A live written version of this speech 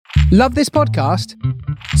Love this podcast?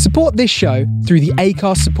 Support this show through the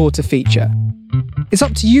Acast supporter feature. It's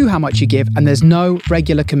up to you how much you give, and there's no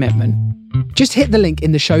regular commitment. Just hit the link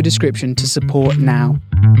in the show description to support now.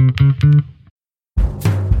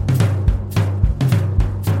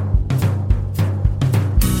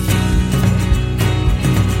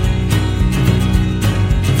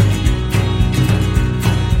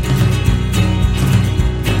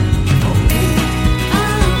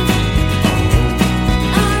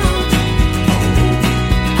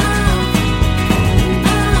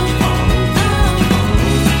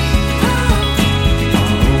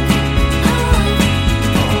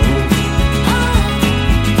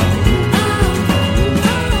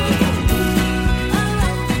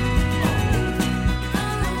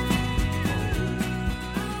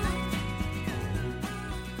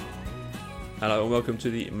 Hello and welcome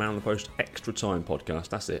to the Man on the Post Extra Time podcast.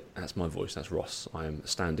 That's it. That's my voice. That's Ross. I am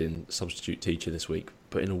stand-in substitute teacher this week,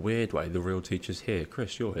 but in a weird way, the real teacher's here.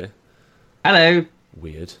 Chris, you're here. Hello.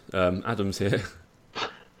 Weird. Adam's here.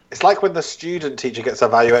 It's like when the student teacher gets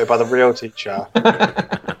evaluated by the real teacher.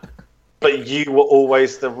 But you were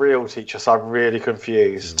always the real teacher, so I'm really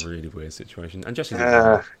confused. It's a really weird situation. And Jesse's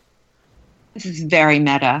here. This is very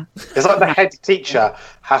meta. It's like the head teacher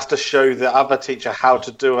has to show the other teacher how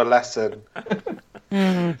to do a lesson.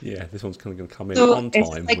 Yeah, this one's kind of going to come in on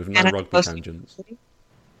time with no rugby tangents.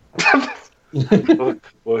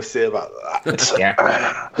 We'll see about that.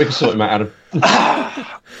 Yeah, we can sort him out, Adam.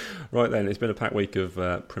 Right then, it's been a packed week of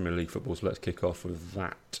Premier League football, so let's kick off with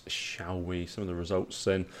that, shall we? Some of the results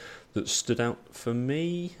then that stood out for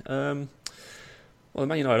me. Well, the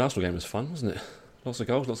Man United Arsenal game was fun, wasn't it? Lots of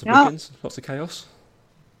goals, lots of bookings, lots of chaos.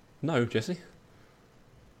 No, Jessie?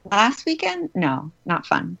 Last weekend? No, not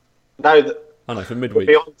fun. No, for midweek.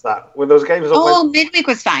 Beyond that, when those games midweek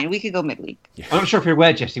was fine. We could go midweek. Yeah. I'm not sure if you're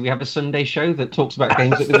aware, Jessie, we have a Sunday show that talks about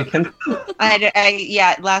games at the weekend.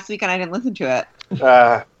 Last weekend I didn't listen to it.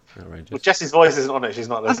 Outrageous. Well, Jessie's voice isn't on it. She's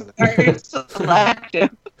not listening. Very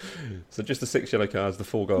selective. So just the 6 yellow cards, the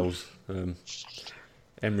 4 goals.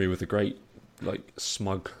 Emery with a great,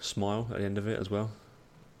 smug smile at the end of it as well.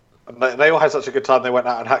 They all had such a good time. They went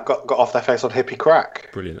out and got off their face on hippie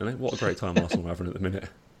crack. Brilliant. And what a great time Arsenal are having at the minute.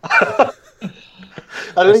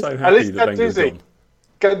 At least that Wenger's gone.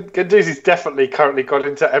 Guendouzi's definitely currently gone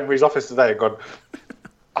into Emery's office today and gone,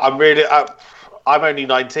 I'm only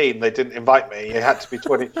 19. They didn't invite me. You had to be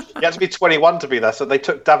 20. You had to be 21 to be there. So they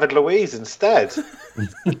took David Luiz instead.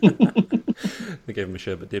 They gave him a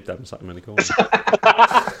sherbet dib dab and sat him in the corner.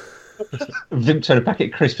 Vimto and a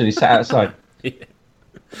packet of crisps and he sat outside. Yeah.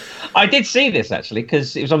 I did see this actually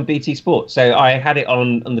because it was on BT Sport, so I had it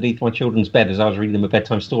on underneath my children's bed as I was reading them a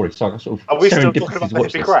bedtime story. So I got sort of. Are we still talking about the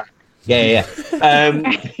hippie crack? Yeah.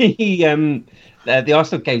 The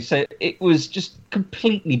Arsenal game. So it was just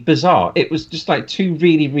completely bizarre. It was just like two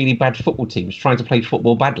really, really bad football teams trying to play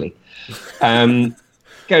football badly. Going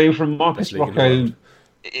from Marcus Rocco.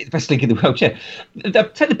 Best league in the world, yeah.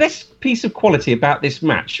 The best piece of quality about this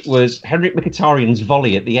match was Henrik Mkhitaryan's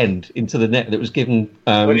volley at the end into the net that was given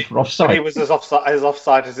for offside. He was as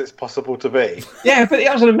offside as it's possible to be. Yeah, but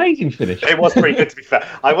it was an amazing finish. It was pretty good, to be fair.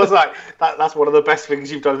 I was like, that's one of the best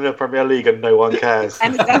things you've done in the Premier League, and no one cares.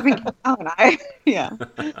 Yeah.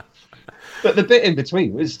 But the bit in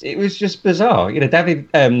between was just bizarre. You know,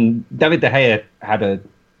 David De Gea had a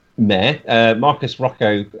mare. Marcus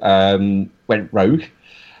Rocco went rogue.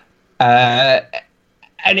 And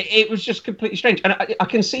it was just completely strange. And I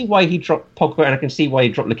can see why he dropped Pogba and I can see why he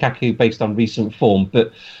dropped Lukaku based on recent form.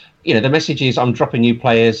 But, you know, the message is I'm dropping you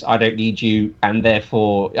players, I don't need you, and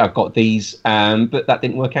therefore I've got these. But that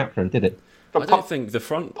didn't work out for him, did it? But I don't think the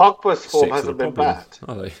front Pogba's form hasn't been bad.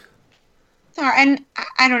 Are they? Sorry, and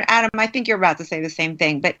I don't, Adam, I think you're about to say the same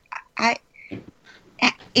thing. But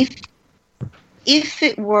if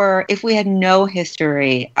we had no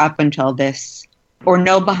history up until this, or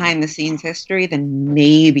no behind-the-scenes history, then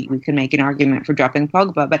maybe we could make an argument for dropping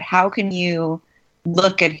Pogba. But how can you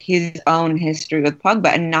look at his own history with Pogba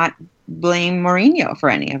and not blame Mourinho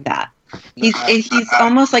for any of that? He's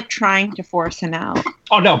almost like trying to force him out.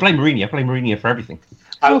 Oh no, blame Mourinho. Blame Mourinho for everything.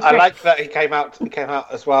 I like that he came out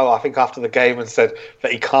as well, I think, after the game and said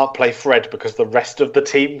that he can't play Fred because the rest of the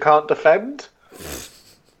team can't defend.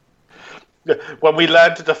 When we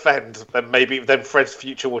learn to defend, then Fred's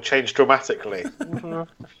future will change dramatically.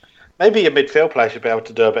 Maybe a midfield player should be able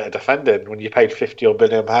to do a bit of defending when you paid £50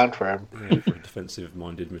 billion for him. Yeah, for a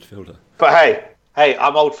defensive-minded midfielder. But hey,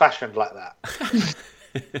 I'm old-fashioned like that.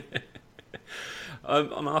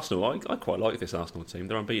 I'm Arsenal. I quite like this Arsenal team.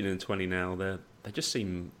 They're unbeaten in 20 now. They just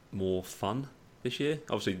seem more fun this year.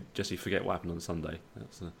 Obviously, Jesse, forget what happened on Sunday.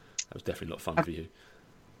 That was definitely a lot of fun for you.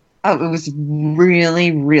 Oh, it was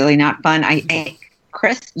really, really not fun.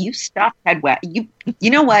 Chris, you stopped head wet. You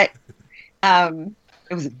know what?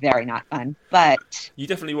 It was very not fun. But you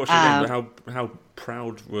definitely watched it again. But how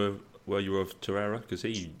proud were you of Torreira? Because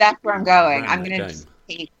that's where I'm going. I'm going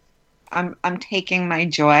to I'm taking my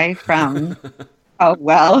joy from how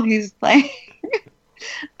well he's playing.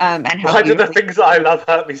 And how why do the things that I love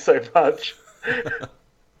hurt me so much?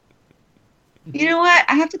 You know what?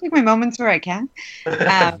 I have to take my moments where I can.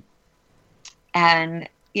 And,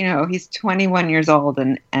 he's 21 years old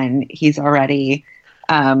and he's already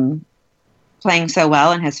playing so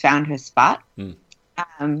well and has found his spot.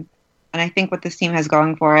 And I think what this team has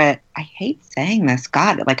going for it, I hate saying this.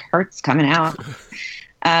 God, it hurts coming out.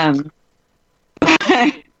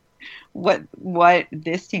 What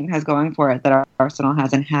this team has going for it that Arsenal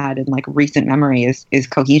hasn't had in recent memory is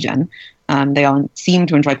cohesion. They all seem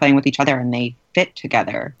to enjoy playing with each other and they fit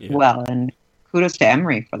together well. And kudos to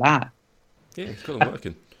Emery for that. Yeah, it's got them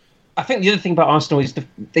working. I think the other thing about Arsenal is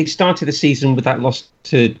they started the season with that loss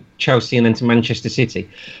to Chelsea and then to Manchester City.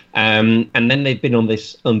 And then they've been on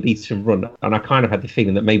this unbeaten run. And I kind of had the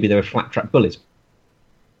feeling that maybe they were flat-track bullies.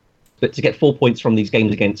 But to get 4 points from these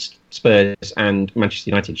games against Spurs and Manchester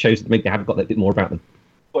United shows that maybe they haven't got that bit more about them.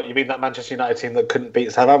 What, you mean that Manchester United team that couldn't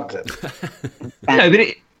beat Southampton? No,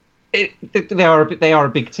 but they are a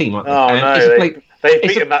big team, aren't they? Oh, no, they've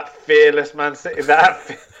beaten that fearless Man City,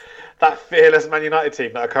 that fearless Man United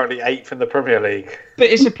team that are currently 8th in the Premier League. But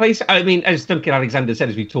it's a place, as Duncan Alexander said,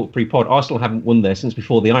 as we talked pre-pod, Arsenal haven't won there since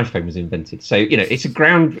before the iPhone was invented. So, it's a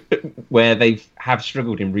ground where they have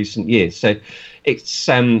struggled in recent years. So it's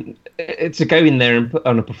to go in there and put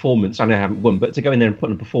on a performance, I know they haven't won, but to go in there and put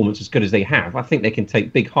on a performance as good as they have, I think they can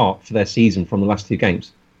take big heart for their season from the last 2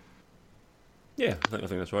 games. Yeah, I think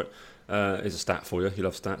that's right. Here's a stat for you. You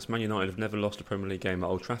love stats. Man United have never lost a Premier League game at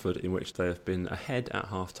Old Trafford in which they have been ahead at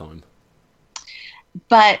half-time.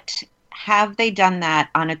 But have they done that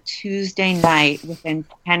on a Tuesday night within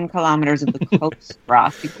 10 kilometers of the coast,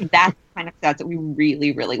 Ross? Because that's the kind of stats that we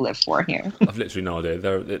really, really live for here. I've literally no idea.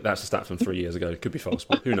 That's a stat from 3 years ago. It could be false,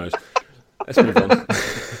 but who knows? Let's move on.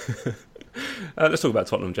 Let's talk about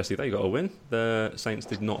Tottenham, Jesse. They got a win. The Saints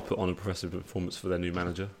did not put on a impressive performance for their new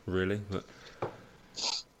manager, really. But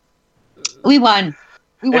we won.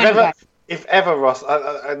 If ever, Ross,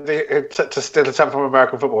 to steal a term from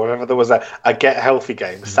American football, if ever there was a get healthy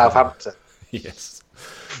game, Southampton. Yes.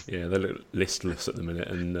 Yeah, they look listless at the minute,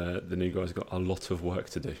 and the new guys got a lot of work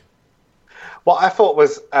to do. What I thought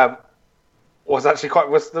was actually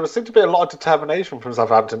there seemed to be a lot of determination from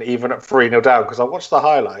Southampton, even at 3-0 down, because I watched the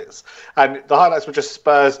highlights, and the highlights were just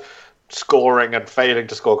Spurs scoring and failing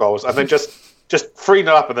to score goals, and then just 3-0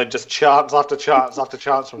 up, and then just chance after chance after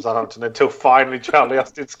chance from Southampton until finally Charlie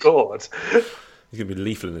Austin scored. He's going to be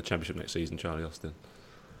lethal in the Championship next season, Charlie Austin.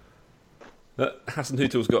 Hassan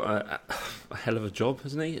Hüttel's got a hell of a job,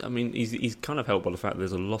 hasn't he? I mean, he's kind of helped by the fact that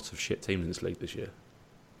there's a lot of shit teams in this league this year.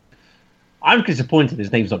 I'm disappointed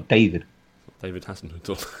his name's not David. David Hassan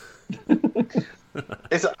Hüttel.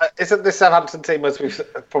 Isn't this Southampton team, as we've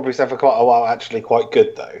probably said for quite a while, actually quite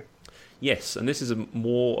good, though? Yes, and this is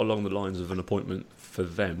more along the lines of an appointment for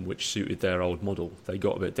them, which suited their old model. They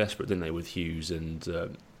got a bit desperate, didn't they, with Hughes and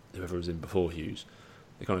whoever was in before Hughes.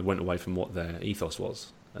 They kind of went away from what their ethos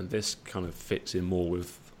was, and this kind of fits in more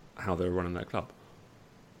with how they were running their club.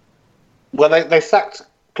 Well, they sacked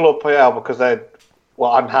Claude Puel because they're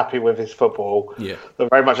unhappy with his football. Yeah. They're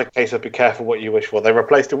very much a case of be careful what you wish for. They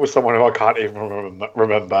replaced him with someone who I can't even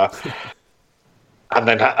remember, and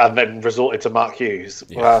then resorted to Mark Hughes.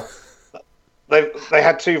 Yeah. Well, they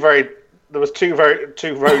had two roads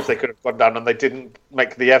they could have gone down, and they didn't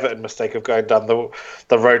make the Everton mistake of going down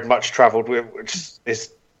the road much travelled, which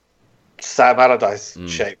is Sam Allardyce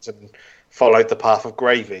shaped and followed the path of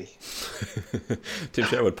gravy. Tim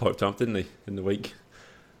Sherwood piped up, didn't he, in the week?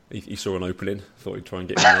 He saw an opening, thought he'd try and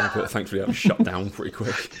get in there, but thankfully that was shut down pretty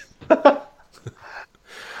quick.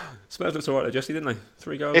 Spurs looked all right there, Jesse, didn't they?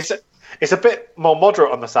 3 goals. It's a bit more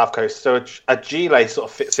moderate on the South Coast, so a Gile sort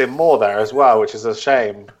of fits in more there as well, which is a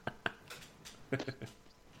shame.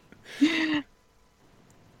 Yeah,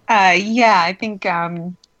 I think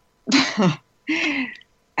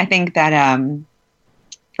that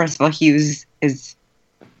first of all, Hughes is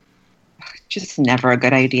just never a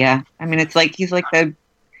good idea. I mean, it's like he's like that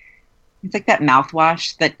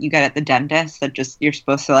mouthwash that you get at the dentist that just you're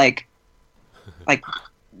supposed to like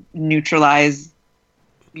neutralize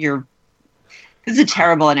your. This is a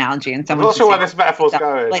terrible analogy, and someone. I'm not sure where this metaphor's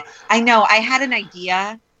going. Like, I know I had an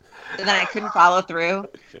idea, and then I couldn't follow through.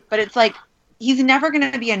 But it's like he's never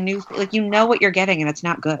going to be a what you're getting, and it's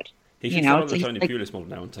not good. He should follow the Tony Pulis model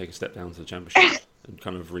now and take a step down to the Championship. and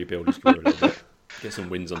kind of rebuild his career a little bit. Get some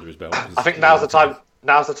wins under his belt. I think now's the time.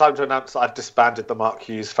 Now's the time to announce that I've disbanded the Mark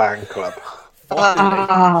Hughes fan club.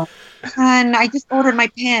 Oh, and I just ordered my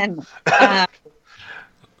pen.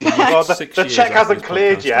 Well, the check hasn't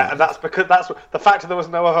cleared yet, and that's because the fact that there was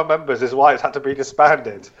no other members is why it's had to be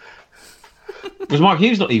disbanded. Was Mark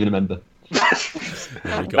Hughes not even a member? No,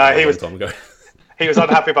 he was. Time ago. He was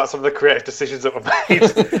unhappy about some of the creative decisions that were made.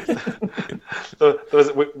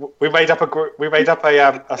 We made up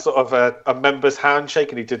a sort of a members handshake,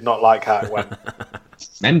 and he did not like how it went.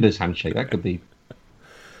 Members handshake, that could be.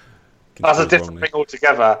 That's a different thing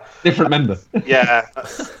altogether. Different member. Yeah.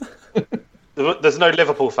 There's no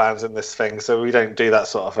Liverpool fans in this thing, so we don't do that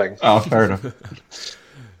sort of thing. Oh, fair enough. Let's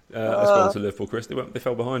go on to Liverpool, Chris. They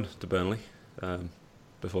fell behind to Burnley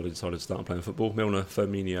before they decided to start playing football. Milner,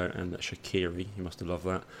 Firmino and Shaqiri, you must have loved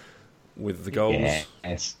that, with the goals.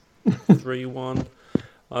 Yes. 3-1.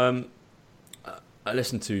 I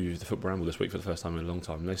listened to the Football Ramble this week for the first time in a long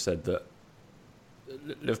time, and they said that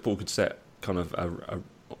Liverpool could set kind of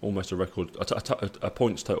almost a record, a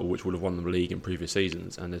points total which would have won the league in previous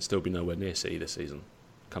seasons, and they'd still be nowhere near City this season.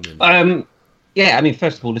 Yeah, I mean,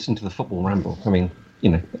 first of all, listen to the Football Ramble. I mean,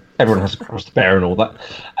 everyone has a cross to bear and all that.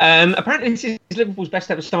 Apparently, this is Liverpool's best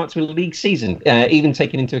ever start to a league season, even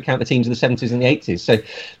taking into account the teams of the 70s and the 80s. So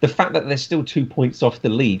the fact that they're still 2 points off the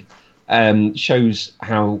lead shows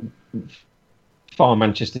how far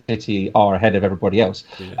Manchester City are ahead of everybody else.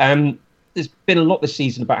 Yeah. There's been a lot this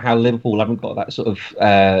season about how Liverpool haven't got that sort of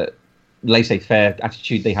laissez-faire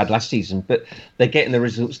attitude they had last season, but they're getting the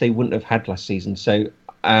results they wouldn't have had last season. So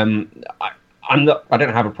I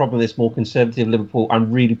don't have a problem with this more conservative Liverpool. I'm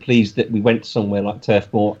really pleased that we went somewhere like Turf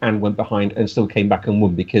Moor and went behind and still came back and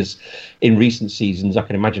won, because in recent seasons I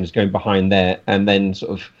can imagine us going behind there and then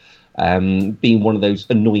sort of being one of those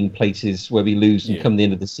annoying places where we lose and come the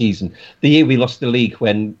end of the season. The year we lost the league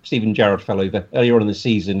when Steven Gerrard fell over, earlier on in the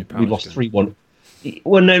season, we lost 3-1.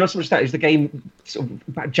 Well, no, not so much that. It was the game sort of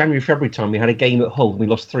about January, February time. We had a game at Hull and we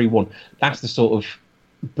lost 3-1. That's the sort of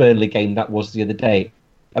Burnley game that was the other day.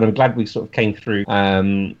 And I'm glad we sort of came through.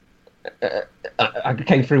 I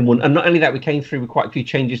came through and won. And not only that, we came through with quite a few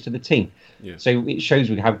changes to the team. Yeah. So it shows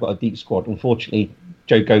we have got a deep squad. Unfortunately,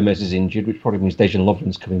 Joe Gomez is injured, which probably means Dejan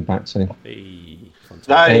Lovren's coming back. So.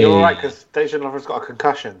 No, you're all right, because Dejan Lovren's got a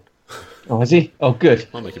concussion. Oh, has he? Oh, good.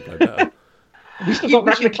 I'll make it play better. We still got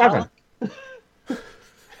Rashford Clavan.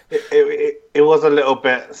 It was a little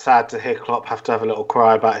bit sad to hear Klopp have to have a little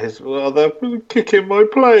cry about they're kicking my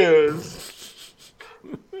players.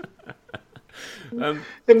 In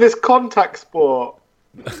this contact sport.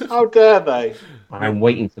 How dare they? I'm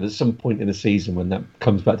waiting for some point in the season when that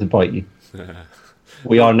comes back to bite you.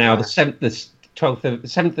 We are now the 7th of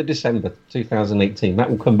December 2018. That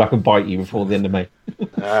will come back and bite you before the end of May.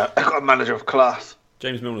 I've got a manager of class.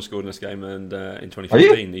 James Milner scored in this game, and in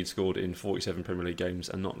 2015 he'd scored in 47 Premier League games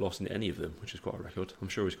and not lost in any of them, which is quite a record. I'm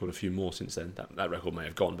sure he's scored a few more since then. That record may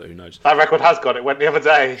have gone, but who knows? That record has gone. It went the other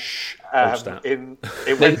day.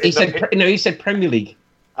 He said Premier League.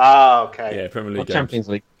 Ah, okay. Yeah, Premier League. Champions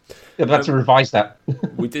League. Yeah, but to revise that.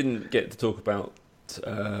 We didn't get to talk about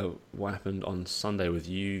what happened on Sunday with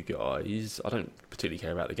you guys. I don't particularly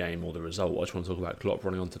care about the game or the result. I just want to talk about Klopp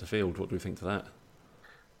running onto the field. What do we think to that?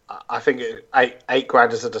 I think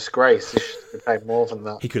 $8,000 is a disgrace. He should be paid more than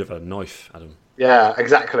that. He could have had a knife, Adam. Yeah,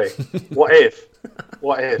 exactly. What if?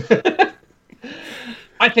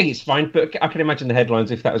 I think it's fine, but I can imagine the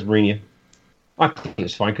headlines if that was Mourinho. I think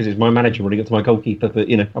it's fine because it's my manager running up to my goalkeeper,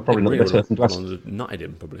 but I'm probably not the best person to ask. Nutted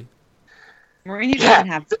him, probably. Mourinho doesn't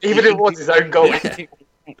have. Even if it was his own goal. To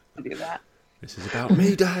do that. This is about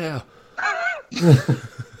me, Dale.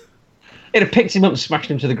 It'd have picked him up and smashed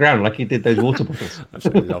him to the ground like he did those water bottles.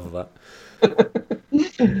 Absolutely love that.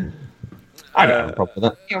 I don't have a problem with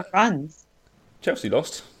that. Your runs. Chelsea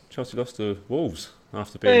lost to Wolves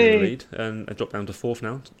after being in the lead and dropped down to 4th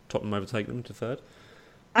now. Tottenham overtake them to 3rd.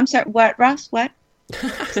 I'm sorry, what, Russ? What?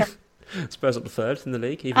 Spurs up to 3rd in the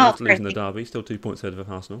league, even after losing the derby, still 2 points ahead of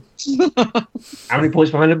Arsenal. How many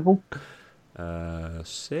points behind Liverpool?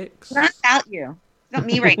 6. Not about you. It's not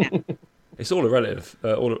me right now. It's all irrelevant,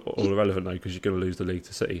 all irrelevant now because you're going to lose the league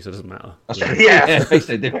to City, so it doesn't matter. That's true. Yeah, it makes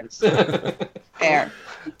no difference. Fair.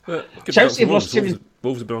 Chelsea have lost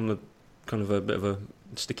Wolves have been on kind of a bit of a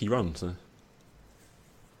sticky run, so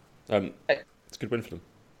it's a good win for them.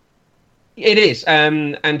 It is,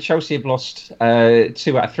 and Chelsea have lost 2 out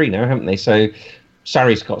of 3 now, haven't they? So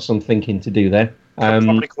Sarri's got some thinking to do there. Can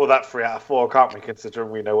probably call that 3 out of 4, can't we? Considering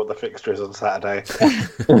we know what the fixture is on Saturday. Talk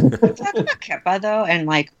about Kepa though, and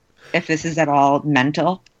if this is at all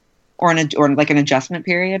mental, or an adjustment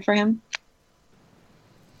period for him.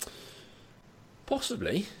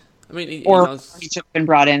 Possibly. I mean, he Or does. he should have been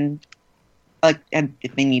brought in, like,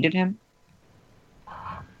 if they needed him.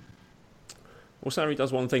 Well, Sarri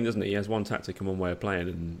does one thing, doesn't he? He has one tactic and one way of playing,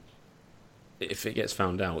 and if it gets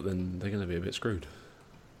found out, then they're going to be a bit screwed.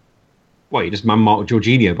 Well, you just man-mark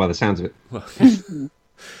Jorginho by the sounds of it. Well,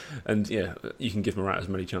 and yeah, you can give Morata as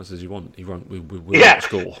many chances as you want. He won't. Will Yeah. not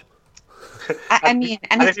score. I mean,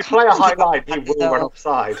 And if you play a high line, he will run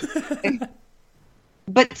offside.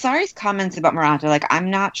 But Sarri's comments about Morata, like, I'm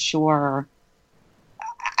not sure.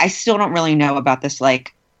 I still don't really know about this,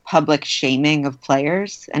 like, public shaming of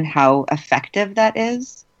players and how effective that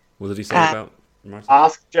is. What did he say about Morata?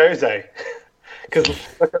 Ask Jose. Because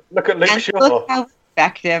look at Luke And Shaw. look how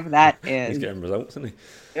effective that He's is. getting results, isn't he?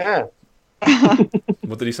 Yeah.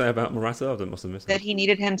 What did he say about Morata? I must have missed That that. he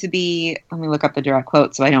needed him to be. Let me look up the direct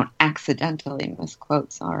quote so I don't accidentally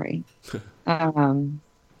misquote. Sorry. The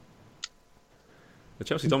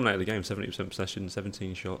Chelsea dominated the game, 70% possession,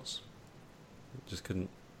 17 shots. Just couldn't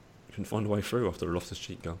find a way through after a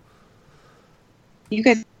Loftus-Cheek goal. You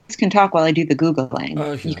guys can talk while I do the Googling.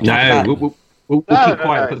 Oh, You can no, talk about We'll No, keep no, quiet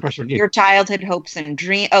no. and put the pressure on you. your childhood hopes and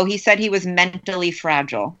dreams. Oh, he said he was mentally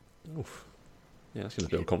fragile. Oof. Yeah, that's going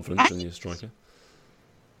to build confidence in your striker.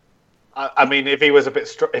 I mean, if he was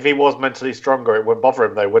if he was mentally stronger, it wouldn't bother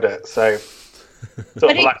him, though, would it? So,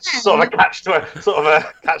 But sort of a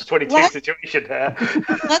catch-22 What? situation here.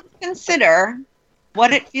 Let's consider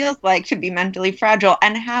what it feels like to be mentally fragile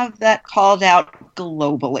and have that called out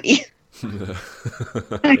globally.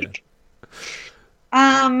 Like,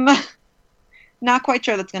 not quite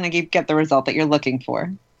sure that's going to get the result that you're looking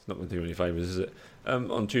for. It's not going to do any favours, is it?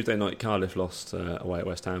 On Tuesday night, Cardiff lost away at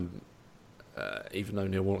West Ham, even though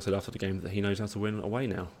Neil Warnock said after the game that he knows how to win away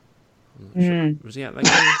now. Was he at that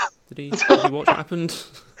game? Did he watch what happened?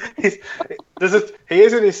 He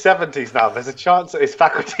is in his 70s now. There's a chance that his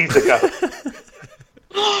faculties are going.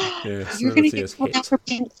 Yeah, You're going to senility has get called hit. out for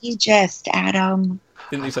being ageist, Adam.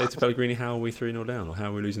 Didn't he say to Pellegrini, how are we 3-0 down, or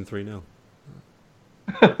how are we losing 3-0?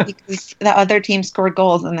 Because the other team scored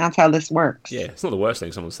goals, and that's how this works. Yeah, it's not the worst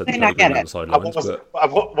thing someone said to May not get Pellegrini on the it.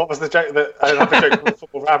 sidelines, What was the joke that another joke from the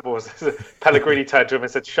Football Ramble was? Pellegrini turned to him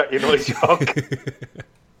and said, "Shut your noisy hog."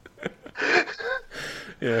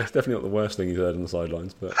 yeah, it's definitely not the worst thing he's heard on the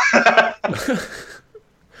sidelines, but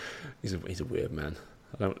he's a weird man.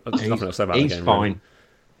 There's nothing else to say about the He's game. fine.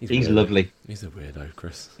 Really. He's weird. lovely. He's a weirdo,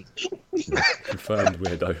 Chris. Confirmed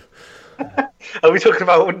weirdo. Are we talking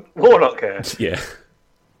about Warnock here? Yeah.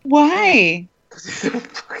 Why?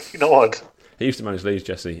 Fucking odd. He used to manage Leeds,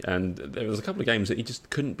 Jesse, and there was a couple of games that he just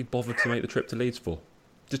couldn't be bothered to make the trip to Leeds for.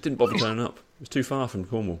 Just didn't bother turning up. It was too far from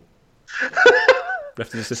Cornwall.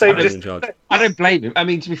 Left his So assistant just- in charge. I don't blame him. I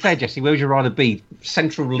mean, to be fair, Jesse, where would you rather be?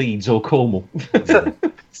 Central Leeds or Cornwall?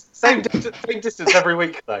 Same distance every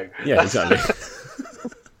week, though. Yeah, exactly.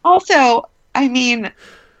 Also, I mean,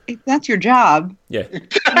 if that's your job. Yeah.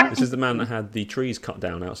 This is the man that had the trees cut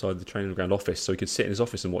down outside the training ground office so he could sit in his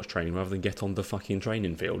office and watch training rather than get on the fucking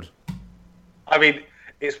training field. I mean,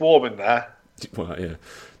 it's warm in there. Well, yeah.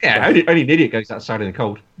 Yeah, only an idiot goes outside in the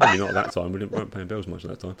cold. Maybe not at that time. We weren't paying bills much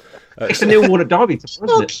at that time. It's the Neil Warnock derby, People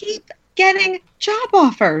isn't it? keep getting job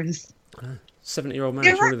offers. 70-year-old man,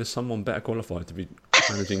 You're surely right. there's someone better qualified to be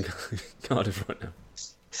managing Cardiff right now.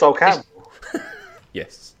 Sol Campbell.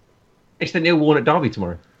 Yes. It's the Neil Warnock derby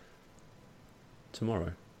tomorrow.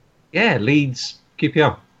 Tomorrow. Yeah, Leeds,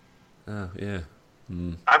 QPR. Oh, yeah.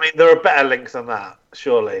 I mean, there are better links than that,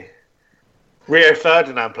 surely. Rio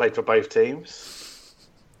Ferdinand played for both teams.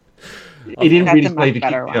 He didn't That's really a play much for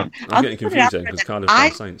better QPR. one. I'm getting put it out confused then there because that Cardiff I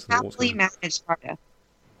are Saints. I don't know what's happily going on. managed Cardiff.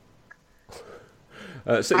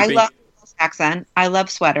 City I beat- love Will's accent. I love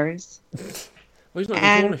sweaters. Well, he's not even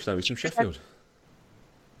and- Cornish though. He's from Sheffield.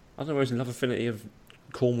 I don't know where his love affinity of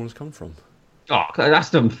Cornwall has come from. Oh,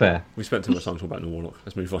 that's unfair. We spent too much time talking about Neil Warnock.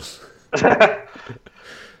 Let's move on.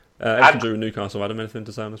 Everton drew with Newcastle. Adam, anything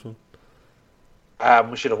to say on this one?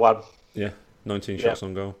 We should have won. Yeah, 19 Yeah. shots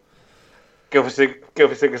on goal. Gilfie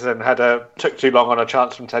Sigurdsson took too long on a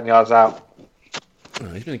chance from 10 yards out. Oh,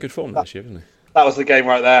 he's been in good form this year, hasn't he? That was the game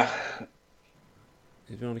right there.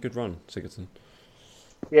 He's been on a good run, Sigurdsson.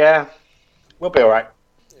 Yeah, we'll be all right.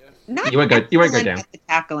 Not You won't go excellent down. at the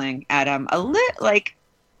tackling, Adam. Like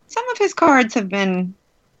some of his cards have been.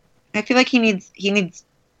 I feel like he needs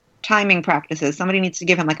timing practices. Somebody needs to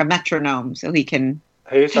give him like a metronome so he can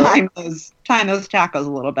Who's time those tackles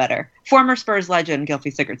a little better. Former Spurs legend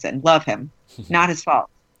Gylfi Sigurdsson, love him. Not his fault.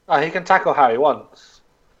 Oh, he can tackle how he wants.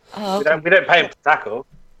 Oh, We don't pay him to tackle.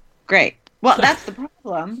 great. Well, that's the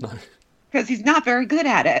problem No. because he's not very good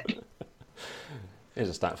at it. Here's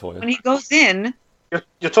a stat for When you. he goes in,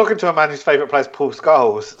 You're talking to a man whose favourite player is Paul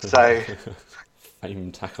Scholes, so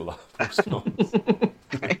Fame tackler.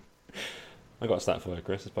 I got a stat for you,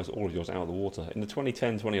 Chris. I suppose all of yours out of the water. In the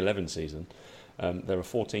 2010-2011 season, there were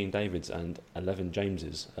 14 Davids and 11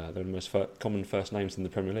 Jameses. They're the most common first names in the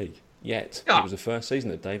Premier League. Yet, it was the first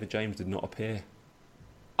season that David James did not appear.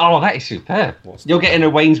 Oh, that is superb. You're getting a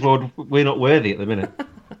Wayne's World, we're not worthy at the minute.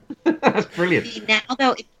 That's brilliant. Now,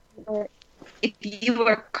 though, if you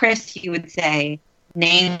were Chris, you would say,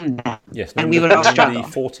 name them. Yes, and we would all name struggle. the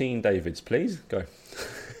 14 Davids, please. Go.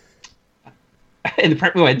 In the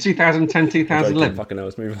Premier League, 2010, 2011. Fucking hell,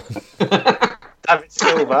 let's move on. David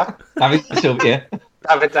Silva. David Silva, yeah.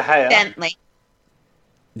 David De Gea. Bentley.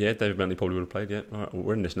 Yeah, David Bentley probably would have played, yeah. All right, well,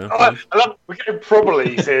 we're in this now. I love, we're getting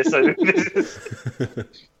probablys here, so this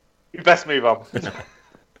is... You best move on.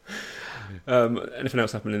 Anything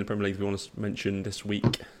else happening in the Premier League we want to mention this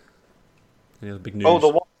week? Any other big news? Oh, the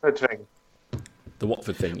Watford thing. The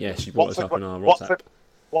Watford thing, yes. You brought us up in our WhatsApp.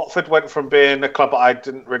 Watford went from being a club I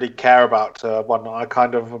didn't really care about to one that I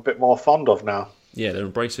kind of a bit more fond of now. Yeah, they're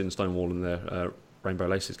embracing Stonewall in their Rainbow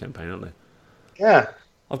Laces campaign, aren't they? Yeah.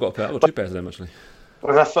 I've got a pair. I've got two pairs of them, actually.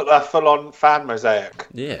 With a full-on fan mosaic.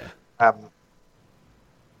 Yeah.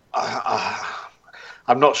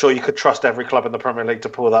 I'm not sure you could trust every club in the Premier League to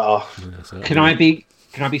pull that off. Yeah, Can I be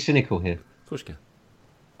cynical here? Of course you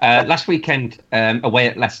can. Last weekend, away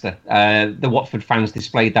at Leicester, the Watford fans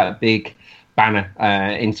displayed that big banner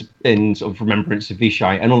in sort of remembrance of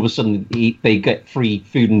Vichai, and all of a sudden they get free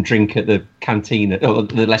food and drink at the canteen at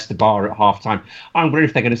the Leicester bar at half time. I'm wondering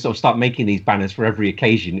if they're going to sort of start making these banners for every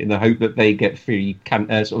occasion in the hope that they get free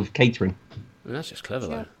sort of catering. I mean, that's just clever,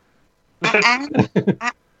 though. And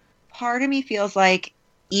part of me feels like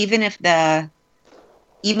even if the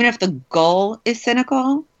goal is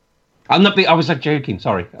cynical. I'm not. I was like joking.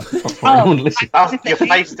 Sorry. I wouldn't listen. Your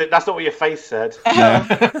face did. That's not what your face said. No.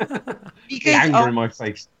 Because the anger in my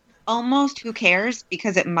face. Almost who cares,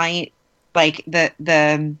 because it might, like,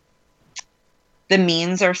 the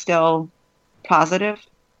means are still positive.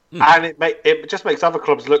 And it just makes other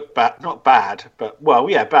clubs look bad. Not bad, but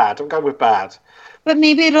bad. I'm going with bad. But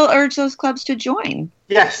maybe it'll urge those clubs to join.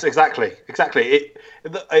 Yes, exactly.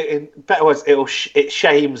 In better words, it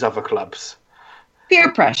shames other clubs.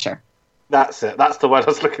 Peer pressure. That's it. That's the word I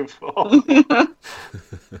was looking for. It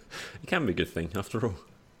can be a good thing, after all.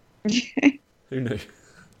 Who knew?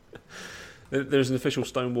 There's an official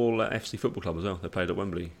Stonewall FC football club as well. They played at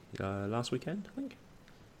Wembley last weekend, I think.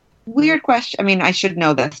 Weird question. I mean, I should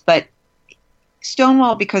know this, but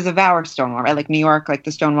Stonewall because of our Stonewall, right? Like New York, like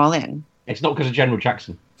the Stonewall Inn. It's not because of General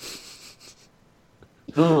Jackson.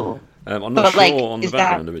 Ooh. I'm not sure on the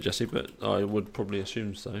background of it, Jesse, but I would probably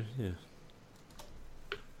assume so, yeah.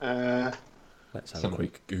 Let's have a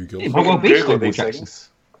quick Google. It might well be Google General these Jackson. things.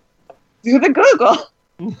 To the Google.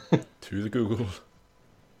 To the Google.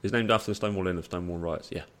 It's named after the Stonewall Inn of Stonewall Riots,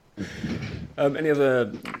 yeah. Any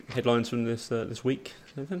other headlines from this week?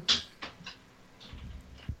 Anything?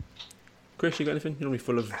 Chris, you got anything? You're normally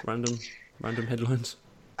full of random headlines.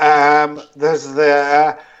 There's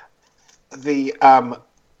the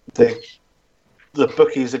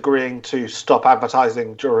bookies agreeing to stop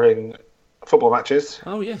advertising during football matches.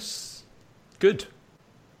 Oh yes, good.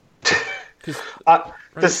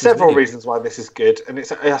 There's several reasons why this is good, and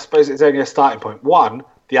I suppose it's only a starting point. One,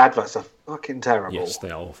 the adverts are fucking terrible. Yes, they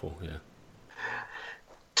are awful. Yeah.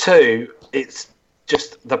 Two, it's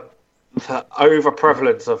just the over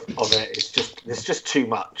prevalence of it. It's just too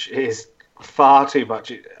much. It is far too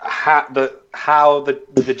much. How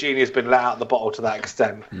the genie has been let out of the bottle to that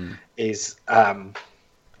extent is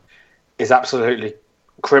absolutely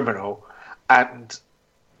criminal.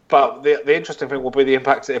 But the interesting thing will be the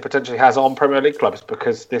impact that it potentially has on Premier League clubs,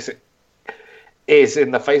 because this is,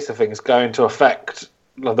 in the face of things, going to affect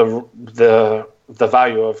the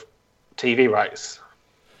value of TV rights.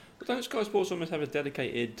 But don't Sky Sports almost have a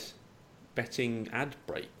dedicated betting ad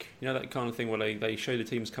break? You know, that kind of thing where they show the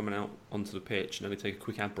teams coming out onto the pitch and then they take a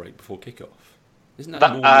quick ad break before kickoff. Isn't that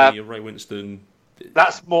normally a Ray Winston?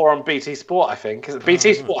 That's more on BT Sport, I think.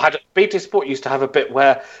 BT Sport used to have a bit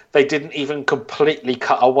where they didn't even completely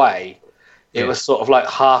cut away. It was sort of like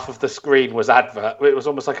half of the screen was advert. It was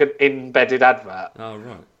almost like an embedded advert. Oh,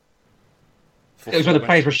 right. It was when the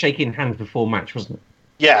players were shaking hands before match, wasn't it?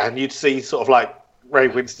 Yeah, and you'd see sort of like Ray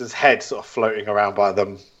Winston's head sort of floating around by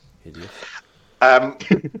them. Idiot.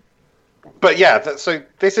 But yeah, so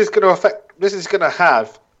this is going to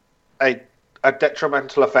have a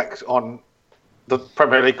detrimental effect on the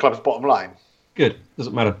Premier League club's bottom line. Good.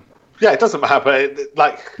 Doesn't matter. Yeah, it doesn't matter,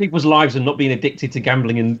 but people's lives and not being addicted to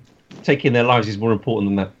gambling and taking their lives is more important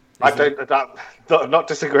than that. I'm not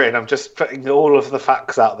disagreeing. I'm just putting all of the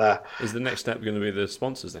facts out there. Is the next step going to be the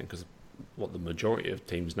sponsors then? Because the majority of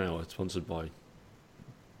teams now are sponsored by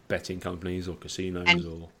betting companies or casinos and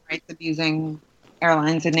or rights abusing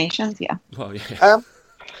airlines and nations. Yeah. Well, yeah.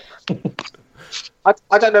 I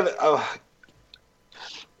don't know.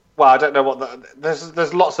 Well, I don't know what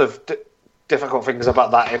there's lots of difficult things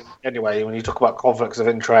about that anyway. When you talk about conflicts of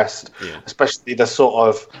interest, especially the sort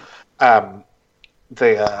of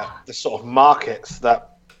the sort of markets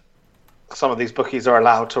that some of these bookies are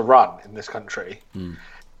allowed to run in this country,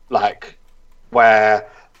 like where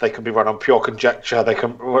they can be run on pure conjecture. They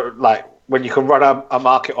can, like, when you can run a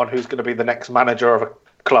market on who's going to be the next manager of a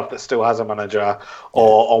club that still has a manager,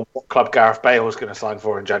 or on what club Gareth Bale is going to sign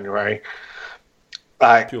for in January.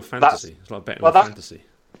 Like, pure fantasy. It's like betting on fantasy.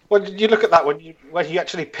 When you look at that, when you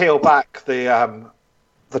actually peel back the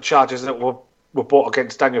charges that were brought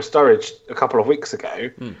against Daniel Sturridge a couple of weeks ago,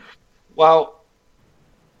 well,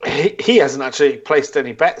 he hasn't actually placed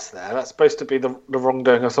any bets there. That's supposed to be the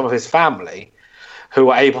wrongdoing of some of his family, who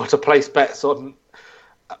were able to place bets on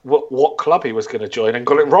what club he was going to join and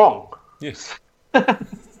got it wrong. Yes.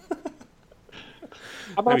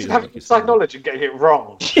 Imagine having inside knowledge and getting it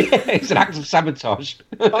wrong. Yeah, it's an act of sabotage.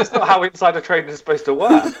 That's not how insider trading is supposed to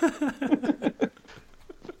work.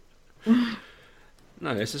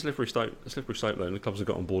 No, it's a slippery slope. Though, and the clubs have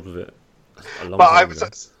got on board with it a long But time ago.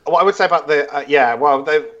 what I would say about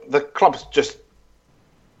the clubs just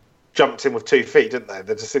jumped in with 2 feet, didn't they?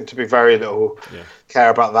 There just seemed to be very little care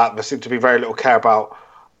about that. There seemed to be very little care about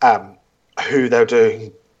who they're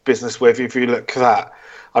doing business with. If you look at that,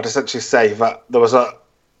 I'd essentially say that there was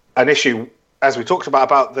an issue, as we talked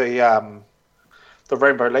about the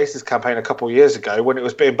Rainbow Laces campaign a couple of years ago, when it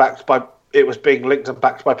was being linked and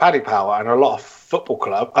backed by Paddy Power, and a lot of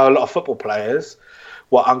football players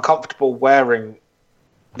were uncomfortable wearing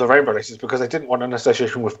the Rainbow Laces because they didn't want an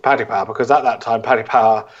association with Paddy Power, because at that time Paddy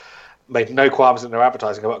Power made no qualms in their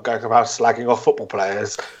advertising about going about slagging off football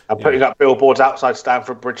players and putting up billboards outside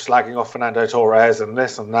Stamford Bridge slagging off Fernando Torres and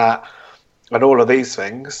this and that and all of these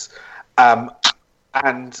things.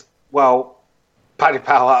 And, well, Paddy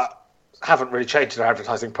Power haven't really changed their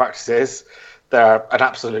advertising practices. They're an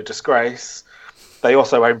absolute disgrace. They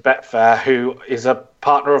also own Betfair, who is a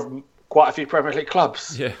partner of quite a few Premier League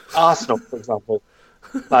clubs. Yeah. Arsenal, for example.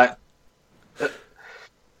 Like,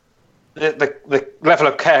 the level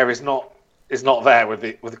of care is not there with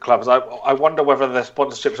the clubs. I wonder whether their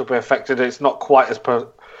sponsorships will be affected. It's not quite as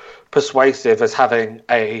persuasive as having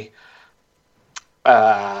a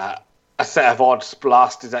set of odds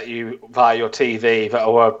blasted at you via your TV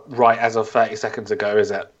that were right as of 30 seconds ago,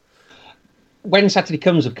 is it? When Saturday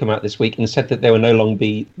Comes have come out this week and said that they will no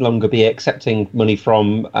longer be accepting money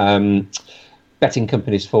from betting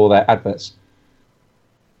companies for their adverts.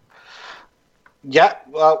 Yeah,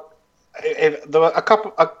 well, there were a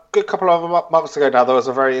good couple of months ago now, there was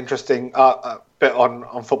a very interesting bit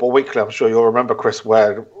on Football Weekly. I'm sure you'll remember, Chris,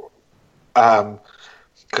 where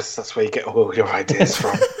because that's where you get all your ideas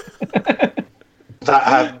from.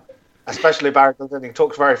 That especially Barry Glendenning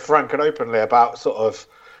talks very frank and openly about sort of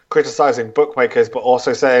criticising bookmakers, but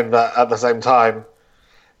also saying that at the same time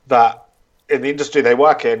that in the industry they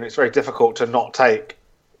work in, it's very difficult to not take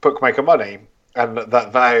bookmaker money, and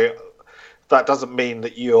that doesn't mean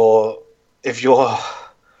that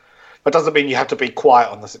that doesn't mean you have to be quiet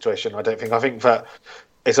on the situation. I think that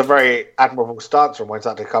it's a very admirable stance from when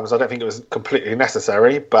Saturday Comes. I don't think it was completely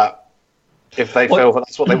necessary, but if they feel that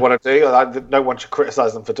that's what they want to do, no one should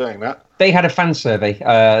criticise them for doing that. They had a fan survey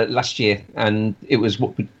last year, and it was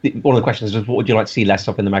one of the questions was, what would you like to see less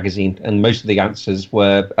of in the magazine? And most of the answers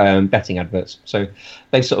were betting adverts. So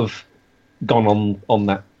they've sort of gone on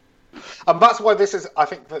that. And that's why I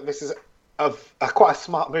think that this is quite a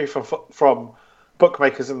smart move from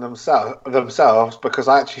bookmakers in themselves, because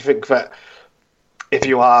I actually think that if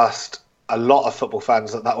you asked a lot of football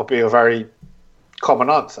fans, that would be a very common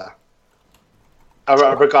answer.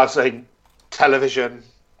 Regarding television,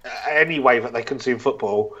 any way that they consume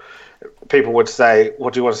football, people would say,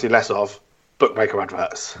 what do you want to see less of? Bookmaker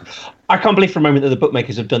adverts. I can't believe for a moment that the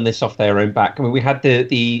bookmakers have done this off their own back. I mean, we had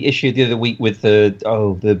the issue the other week with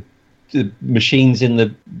the machines in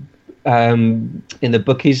the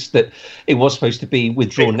bookies, that it was supposed to be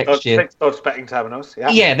withdrawn next year. Odds betting terminals,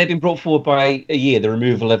 yeah, they've been brought forward by a year, the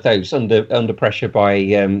removal of those under pressure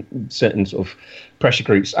by certain sort of pressure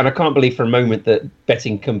groups. And I can't believe for a moment that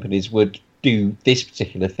betting companies would do this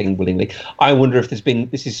particular thing willingly. I wonder if this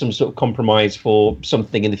is some sort of compromise for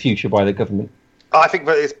something in the future by the government. I think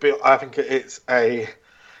that it's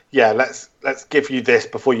let's give you this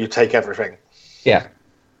before you take everything. Yeah.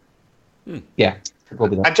 Yeah.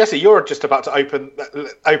 And Jesse, you're just about to open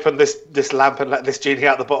this lamp and let this genie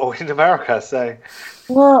out the bottle in America. So,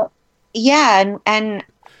 well, Yeah, and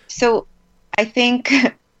so I think,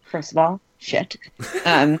 first of all, shit. It'll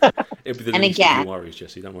be the And least again- of your worries,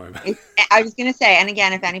 Jesse. Don't worry about it. I was going to say, and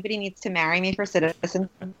again, if anybody needs to marry me for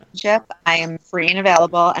citizenship, I am free and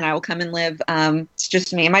available, and I will come and live. It's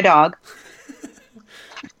just me and my dog.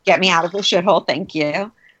 Get me out of the shithole, thank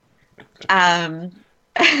you.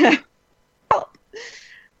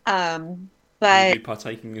 Will But you be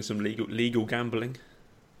partaking in some legal gambling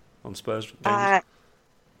on Spurs games?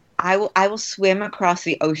 I will swim across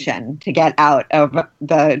the ocean to get out of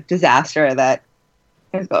the disaster that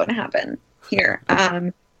is going to happen here.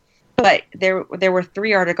 But there were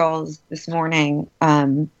 3 articles this morning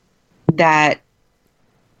that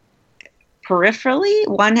peripherally,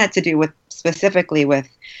 one had to do specifically with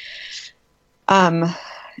the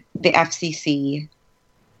FCC,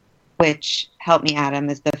 which, help me, Adam,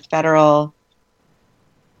 is the Federal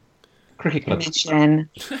Cricket Club. Commission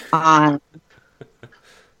on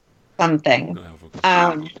something.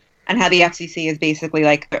 And how the FCC is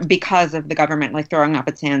basically because of the government throwing up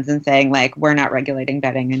its hands and saying we're not regulating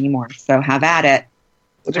betting anymore, so have at it.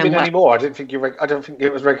 What do you mean anymore? I didn't think I don't think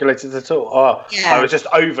it was regulated at all. Oh, Yeah. I was just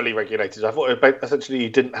overly regulated. I thought essentially you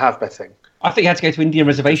didn't have betting. I think you had to go to Indian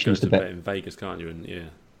reservations Goes to to bet. in Vegas, can't you? And yeah,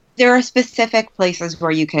 There are specific places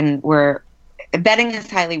where gambling is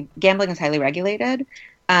highly regulated,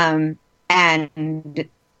 and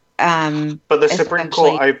But the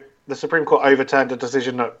Supreme Court overturned a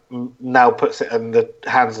decision that now puts it in the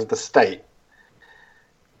hands of the state.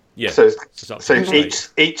 yeah. So It's up to the state.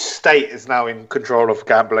 each state is now in control of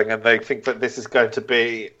gambling, and they think that this is going to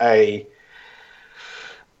be a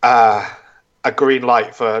green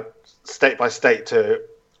light for state by state to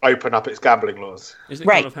open up its gambling laws. Isn't it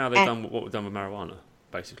Right. kind of how they've done what we've done with marijuana,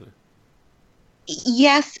 basically?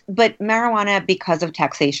 yes, but marijuana because of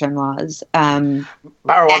taxation laws.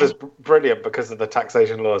 Marijuana is brilliant because of the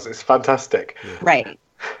taxation laws. It's fantastic. Right.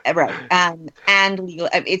 And legal.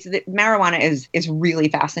 Marijuana is really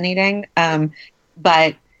fascinating.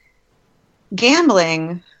 But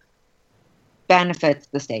gambling benefits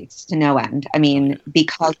the states to no end. I mean,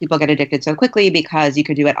 because people get addicted so quickly, because you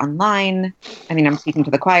could do it online. I mean, I'm speaking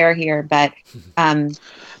to the choir here, but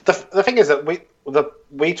The thing is that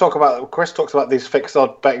Chris talks about these fixed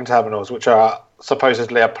odd betting terminals, which are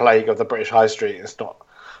supposedly a plague of the British High Street. It's not.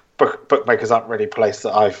 Bookmakers aren't really a place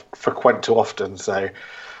that I frequent too often, so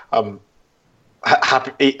I'm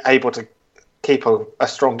able to keep a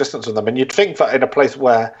strong distance from them. And you'd think that in a place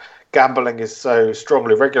where gambling is so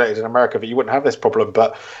strongly regulated in America that you wouldn't have this problem,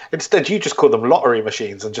 but instead you just call them lottery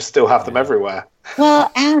machines and just still have them everywhere. well,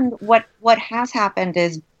 and what has happened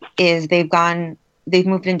is they've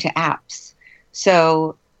moved into apps.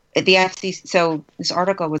 So the FCC. So this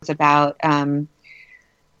article was about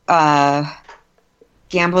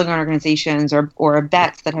gambling organizations or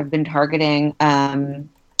bets that have been targeting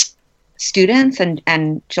students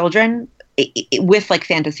and children with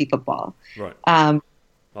fantasy football. Right.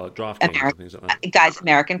 Like DraftKings and things like that. Guys,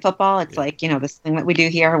 American football. It's this thing that we do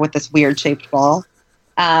here with this weird shaped ball.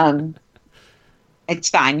 It's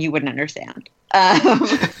fine. You wouldn't understand.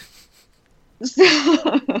 So,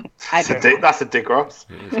 That's a dig, Ross.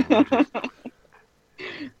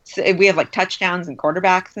 So we have touchdowns and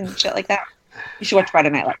quarterbacks and shit like that. You should watch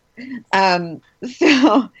Friday Night Live.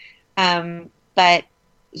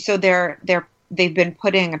 So they've been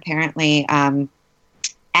putting apparently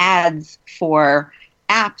ads for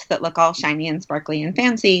apps that look all shiny and sparkly and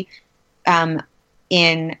fancy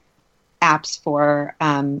in apps for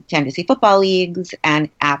fantasy football leagues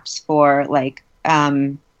and apps for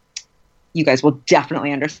you guys will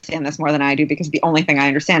definitely understand this more than I do because the only thing I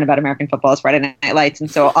understand about American football is Friday Night Lights, and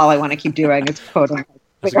so all I want to keep doing is quoting.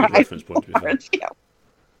 That's a good reference point, to be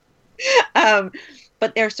fair.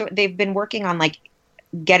 But they've been working on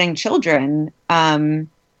getting children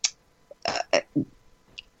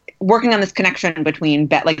working on this connection between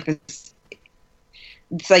this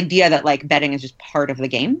idea that betting is just part of the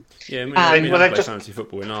game. Yeah, I mean, I play fantasy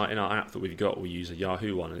football. In our app that we've got, we use a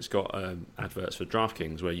Yahoo one, and it's got adverts for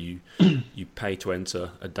DraftKings where you pay to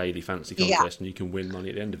enter a daily fantasy contest, and you can win money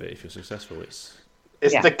at the end of it if you're successful. It's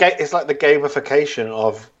like the gamification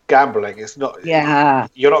of gambling. It's not. Yeah.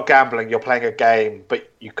 You're not gambling. You're playing a game,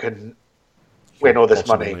 but you can win all this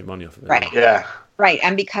money. Make money off of it. Right. Yeah. Right,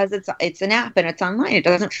 and because it's an app and it's online, it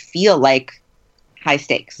doesn't feel like high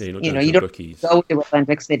stakes. Yeah, you don't bookies. go to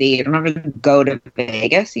Atlantic City. You don't have to go to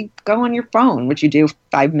Vegas. You go on your phone, which you do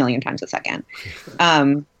 5 million times a second.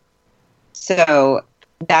 So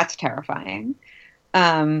that's terrifying.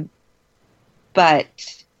 But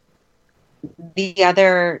the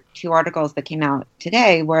other 2 articles that came out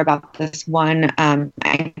today were about this one, and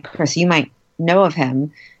Chris, you might know of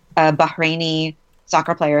him, a Bahraini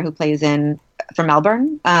soccer player who plays for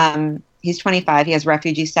Melbourne. He's 25. He has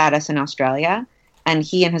refugee status in Australia, and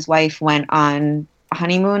he and his wife went on a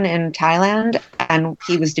honeymoon in Thailand, and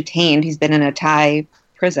he was detained. He's been in a Thai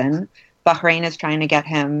prison. Bahrain is trying to get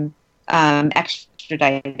him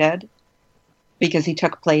extradited because he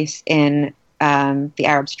took place in the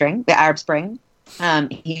Arab Spring.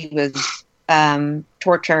 He was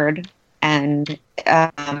tortured, and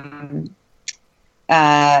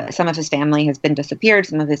some of his family has been disappeared.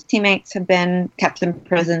 Some of his teammates have been kept in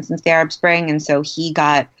prison since the Arab Spring, and so he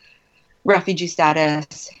got refugee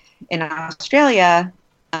status in Australia.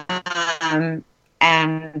 And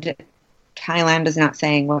Thailand is not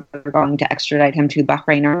saying whether they're going to extradite him to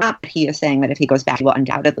Bahrain or not. He is saying that if he goes back, he will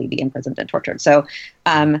undoubtedly be imprisoned and tortured. So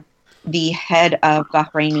the head of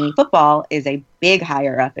Bahraini football is a big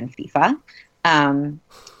higher up in FIFA, and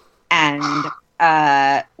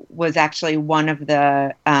was actually one of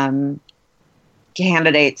the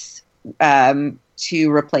candidates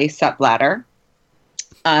to replace Sepp Blatter,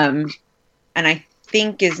 and I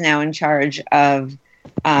think is now in charge of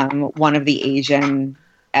one of the Asian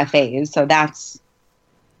FAs. So that's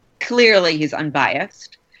clearly he's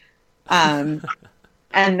unbiased. And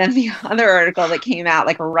then the other article that came out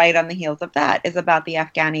like right on the heels of that is about the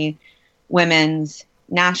Afghani women's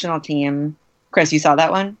national team. Chris, you saw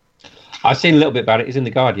that one? I've seen a little bit about it. It's in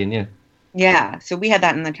The Guardian, yeah. Yeah, so we had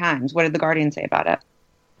that in the Times. What did The Guardian say about it?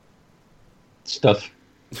 Stuff.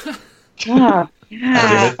 Oh,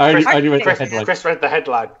 yeah. I only read the headline. Chris read the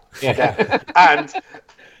headline. Yeah.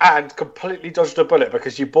 And completely dodged a bullet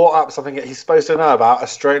because you brought up something that he's supposed to know about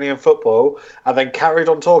Australian football and then carried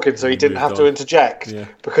on talking so he didn't have to interject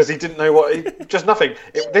because he didn't know just nothing.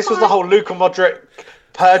 This was the whole Luka Modric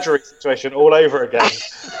perjury situation all over again.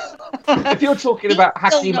 If you're talking about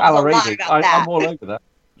Hakeem Al-Arabi, I'm all over that.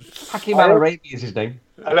 Hakeem Al-Arabi is his name.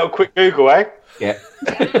 A little quick Google, eh? Yeah.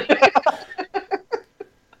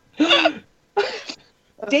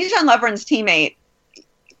 Dejan Lovren's teammate,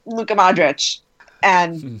 Luka Modric,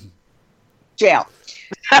 and jail.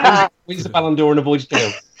 Wins the Ballon d'Or and avoids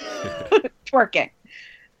jail. Twerking.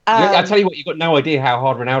 I tell you what, you've got no idea how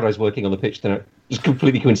hard Ronaldo's working on the pitch tonight. Just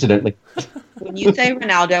completely coincidentally. When you say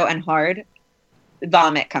Ronaldo and hard,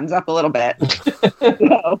 vomit comes up a little bit.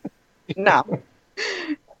 No.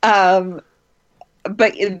 But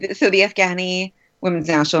so the Afghani women's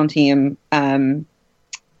national team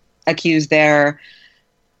accused their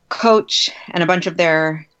coach and a bunch of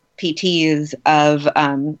their PTs of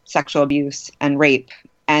sexual abuse and rape.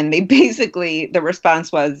 And they basically, the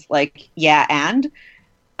response was like, yeah, and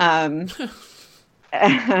Khadija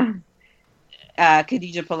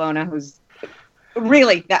Polona, who's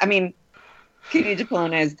really, Khadija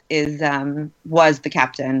Polona was the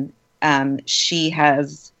captain. She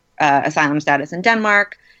has asylum status in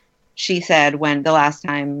Denmark. She said when the last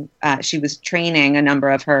time she was training a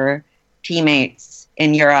number of her teammates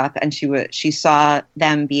in Europe, and she saw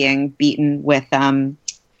them being beaten with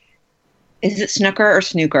is it snooker or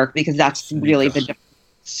snooker? Because that's snooker. Really the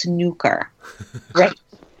snooker, right?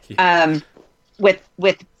 Yeah. With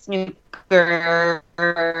snooker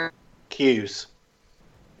cues.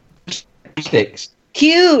 Sticks.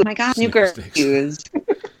 Cues. Oh my God, snooker cues.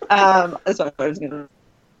 That's what I was going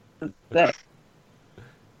to say.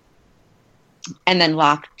 And then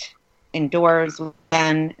locked indoors with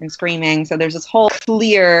Ben and screaming. So there's this whole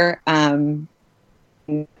clear again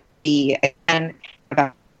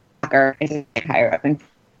about soccer is higher up, and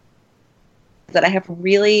that I have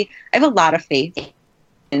a lot of faith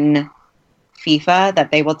in FIFA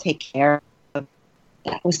that they will take care of.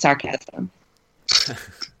 That was sarcasm.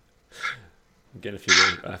 Getting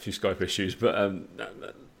a few Skype issues, but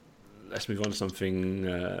let's move on to something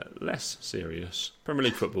less serious. Premier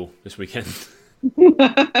League football this weekend.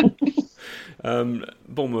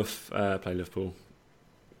 Bournemouth play Liverpool.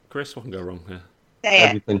 Chris, what can go wrong here?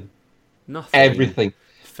 Everything. Nothing. Everything.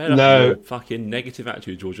 Fed up with your fucking negative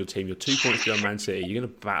attitude towards your team. You're 2 points behind Man City. You're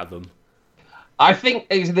going to batter them. I think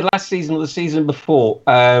it was the last season or the season before.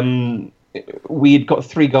 We had got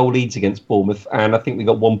 3-goal leads against Bournemouth, and I think we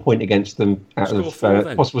got 1 point against them out of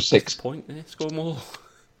possible 6. Score more.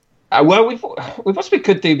 Well, we possibly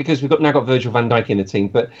could do because we've now got Virgil van Dijk in the team,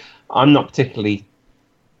 but I'm not particularly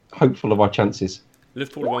hopeful of our chances.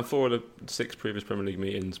 Liverpool won 4 of the 6 previous Premier League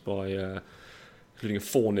meetings by including a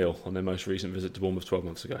 4-0 on their most recent visit to Bournemouth 12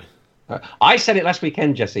 months ago. I said it last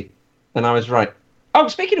weekend, Jesse, and I was right. Oh,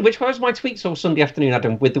 speaking of which, where was my tweet all Sunday afternoon,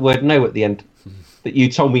 Adam, with the word no at the end that you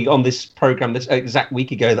told me on this programme this exact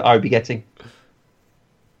week ago that I would be getting?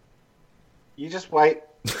 You just wait.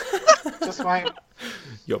 Just wait.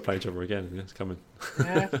 You got to play each other again. It's coming.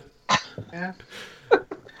 Yeah. Yeah.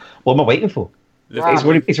 What am I waiting for?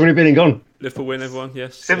 Liverpool, It's already been and gone. Liverpool win, everyone.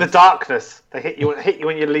 Yes. It's in the darkness. They hit you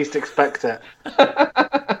when you least expect it.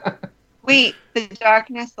 Wait, the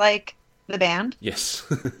darkness, like the band? Yes.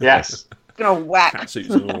 Yes. It's gonna whack. Catsuits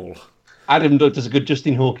and all. Adam does a good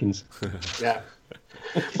Justin Hawkins. Yeah.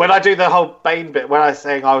 When I do the whole Bane bit, when I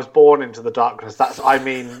saying I was born into the darkness, I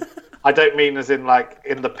don't mean as in like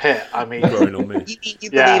in the pit. I mean Growing on me. You mean you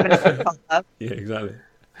Yeah. believe in a football club? Yeah, exactly.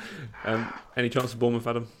 Any chance of Bournemouth,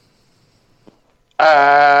 Adam?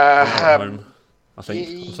 At home. I think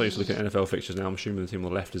I'm so used to looking at NFL fixtures now. I'm assuming the team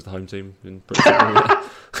on the left is the home team in Britain.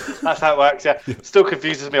 That's how it works. Yeah. Still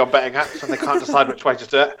confuses me on betting apps, and they can't decide which way to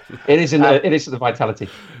do it. It is the Vitality.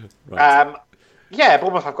 Right. Yeah,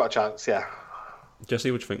 Bournemouth have got a chance. Yeah.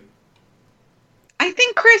 Jesse, what do you think? I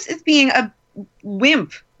think Chris is being a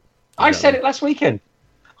wimp. I said it last weekend.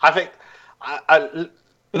 I think. But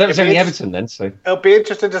that was It'd only be Everton then, so. It'll be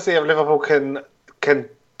interesting to see if Liverpool can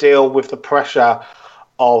deal with the pressure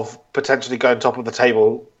of potentially going top of the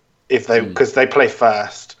table if they because they play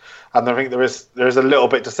first, and I think there is a little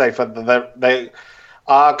bit to say for them. They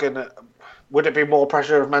are gonna. Would it be more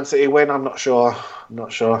pressure if Man City win? I'm not sure.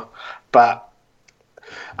 But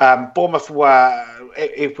Bournemouth were.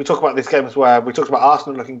 If we talk about these games where we talked about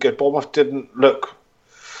Arsenal looking good, Bournemouth didn't look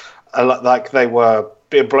a lot like they were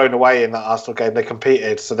being blown away in that Arsenal game. They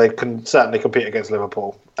competed, so they can certainly compete against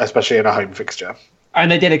Liverpool, especially in a home fixture. And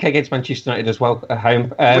they did okay against Manchester United as well at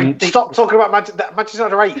home. Stop talking about Manchester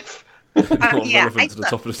United are eighth. Not yeah, relevant to the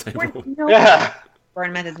top of the table. Yeah.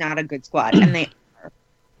 Bournemouth is not a good squad, and they are.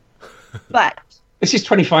 But This is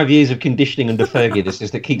 25 years of conditioning under Fergie. This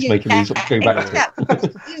is that keeps making me sort of go back to it.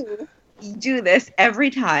 except you do this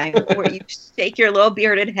every time, where you shake your little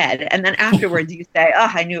bearded head, and then afterwards you say,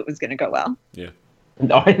 "Oh, I knew it was going to go well." Yeah.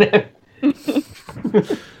 No, I know.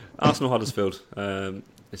 Arsenal Huddersfield.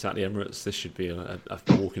 It's at the Emirates. This should be a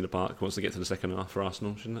walk in the park once they get to the second half for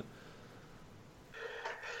Arsenal, shouldn't it?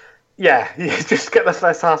 Yeah, just get the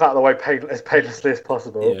first half out of the way as painlessly as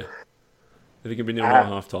possible. Yeah. If it can be 0-0 at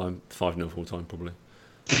half time, 5-0 full time probably.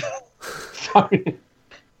 Sorry.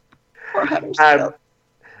 Poor Huddersfield.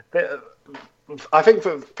 I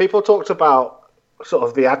think people talked about sort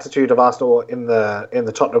of the attitude of Arsenal in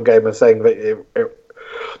the Tottenham game and saying that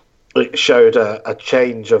it showed a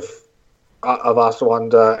change of Arsenal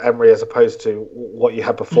under Emery as opposed to what you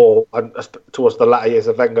had before towards the latter years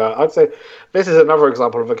of Wenger. I'd say this is another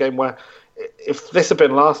example of a game where if this had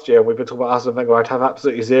been last year and we've been talking about Arsenal and Wenger, I'd have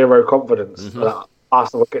absolutely zero confidence that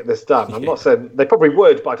Arsenal would get this done. I'm not saying they probably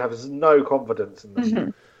would, but I'd have no confidence in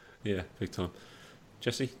this. Yeah, big time.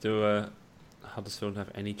 Jesse, do Huddersfield have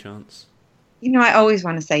any chance? You know, I always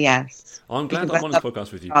want to say yes. I'm glad Because I'm on I this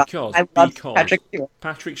podcast with you I love because Patrick Stewart.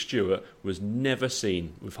 Patrick Stewart was never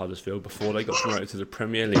seen with Huddersfield before they got promoted to the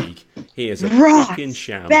Premier League. He is a Ross fucking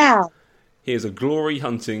sham. Bell. He is a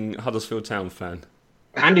glory-hunting Huddersfield Town fan.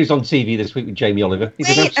 And he was on TV this week with Jamie Oliver. He's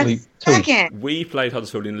an Wait a absolute tool. second. We played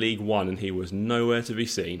Huddersfield in League One and he was nowhere to be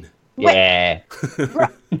seen. Yeah.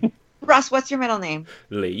 Ross, what's your middle name?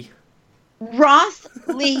 Lee. Ross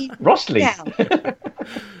Lee Rossley. Bell.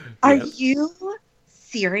 Are Yes. you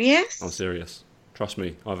serious? I'm serious. Trust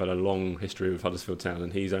me, I've had a long history with Huddersfield Town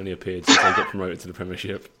and he's only appeared since they got promoted to the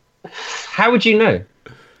Premiership. How would you know?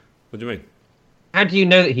 What do you mean? How do you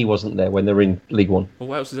know that he wasn't there when they're in League One? Well,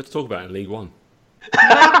 what else is there to talk about in League One?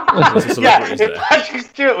 Yeah, Celebrities if there. Patrick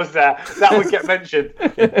Stewart was there, that would get mentioned.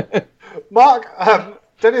 Mark,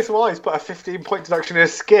 Dennis Wise put a 15-point deduction in a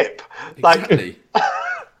skip. Exactly.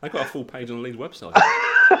 I got a full page on the Leeds website.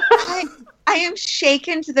 I am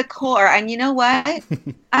shaken to the core, and you know what?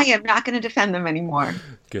 I am not going to defend them anymore.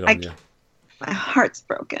 Good on you. My heart's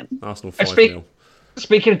broken. Arsenal I 5-0.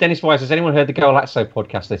 Speaking of Dennis Wise, has anyone heard the Golazzo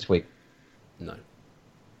podcast this week? No.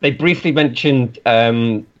 They briefly mentioned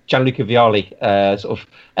Gianluca Vialli, sort of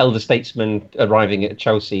elder statesman arriving at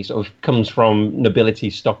Chelsea, sort of comes from nobility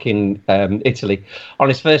stock in Italy. On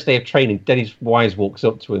his first day of training, Dennis Wise walks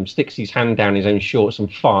up to him, sticks his hand down his own shorts and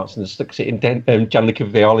farts and sticks it in Gianluca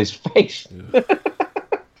Vialli's face.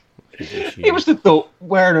 He must have thought,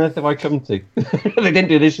 where on earth have I come to? They didn't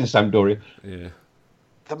do this in Sampdoria. Yeah.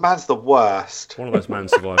 The man's the worst. One of those men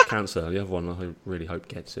survived cancer. The other one, I really hope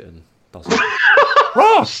gets it and doesn't.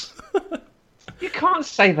 Ross! You can't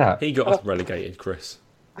say that. He got us relegated, Chris.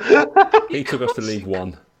 He took us to League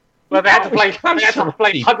One. Well, they had to play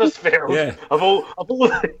Huddersfield. Yeah. Of all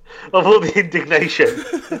the indignation.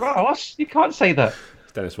 Ross, you can't say that.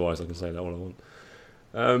 Dennis Wise, I can say that all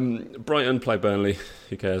I want. Brighton play Burnley.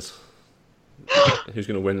 Who cares? Who's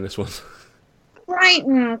going to win in this one?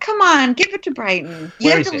 Brighton, come on, give it to Brighton.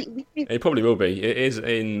 Where have is to it? leave- It probably will be. It is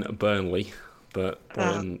in Burnley. But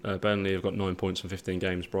Brighton, Burnley have got 9 points from 15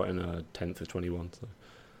 games. Brighton are 10th with 21. So.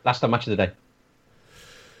 Last match of the day.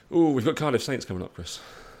 Oh, we've got Cardiff Saints coming up, Chris.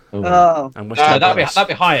 Oh. And No, West Ham that'd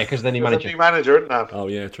be higher because then you There's manage a it. new manager, isn't there? Oh,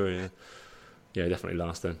 yeah, true, yeah. Yeah, definitely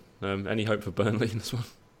last then. Any hope for Burnley in this one?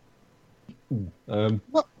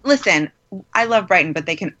 Well, listen, I love Brighton, but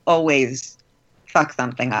they can always fuck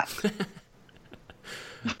something up.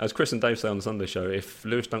 As Chris and Dave say on the Sunday show, if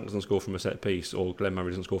Lewis Dunk doesn't score from a set piece or Glenn Murray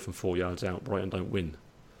doesn't score from 4 yards out, Brighton don't win.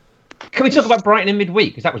 Can we talk about Brighton in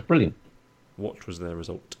midweek? Because that was brilliant. What was their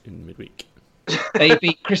result in midweek? They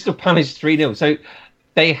beat Crystal Palace 3-0. So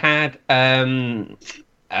they had a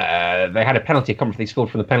penalty. I can't remember if they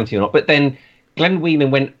scored from the penalty or not. But then Glenn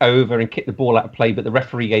Whelan went over and kicked the ball out of play, but the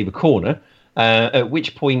referee gave a corner. At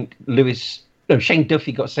which point Shane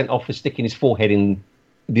Duffy got sent off for sticking his forehead in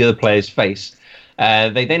the other player's face.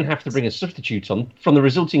 They then have to bring a substitute on. From the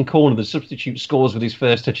resulting corner, the substitute scores with his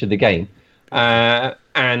first touch of the game.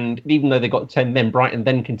 And even though they got 10 men, Brighton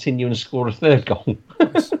then continue and score a third goal.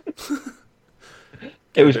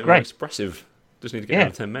 It was great. Expressive. Just need to get out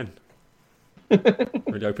of 10 men.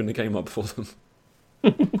 Really open the game up for them.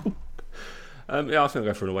 I think I'll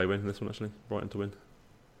go for an away win in this one, actually. Brighton to win.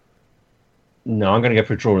 No, I'm going to go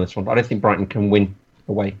for a draw in this one. I don't think Brighton can win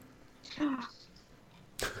away.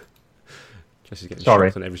 Jesse's getting Sorry.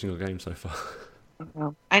 shocked in every single game so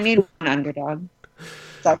far. I need one underdog.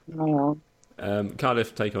 That's my own.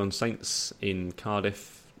 Cardiff take on Saints in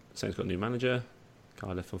Cardiff. Saints got a new manager.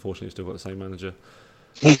 Cardiff, unfortunately, still got the same manager.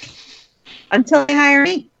 Until they hire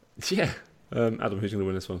me. Yeah. Adam, who's going to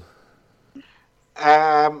win this one?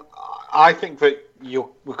 I think that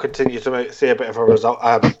we'll continue to see a bit of a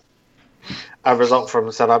result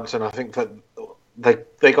from Southampton. I think that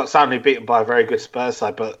they got soundly beaten by a very good Spurs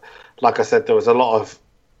side, but like I said, there was a lot of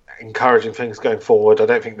encouraging things going forward. I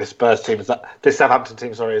don't think this Southampton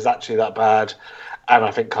team, is actually that bad, and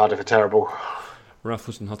I think Cardiff are terrible. Ralph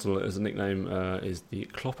Hasenhüttl, as a nickname, is the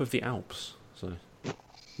Klopp of the Alps. So,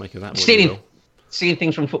 make of that what you will. Seeing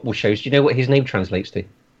things from football shows, do you know what his name translates to?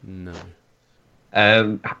 No.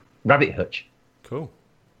 Rabbit Hutch. Cool.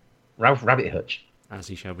 Ralph Rabbit Hutch. As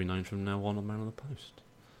he shall be known from now on Man of the Post.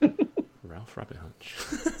 Ralph Rabbit Hutch.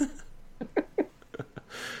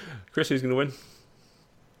 Chris, who's going to win?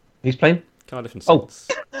 Who's playing? Cardiff and Saints.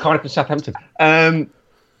 Cardiff and Southampton. I'm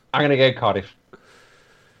going to go Cardiff.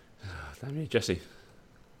 Damn you, Jesse.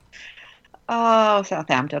 Oh,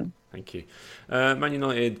 Southampton. Thank you. Man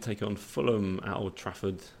United take on Fulham at Old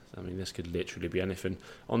Trafford. I mean, this could literally be anything.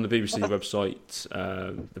 On the BBC website,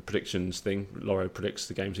 the predictions thing, Lauro predicts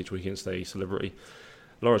the games each week against a celebrity.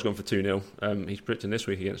 Lauro's gone for 2-0. He's predicting this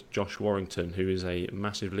week against Josh Warrington, who is a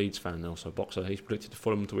massive Leeds fan, also a boxer. He's predicted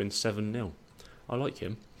Fulham to win 7-0. I like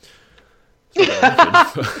him.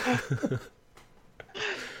 I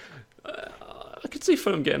could see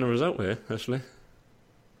Fulham getting a result here, actually.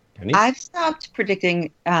 I've stopped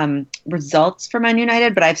predicting results for Man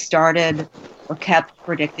United, but I've started or kept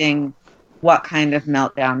predicting what kind of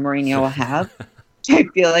meltdown Mourinho will have. I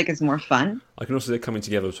feel like it's more fun. I can also see it coming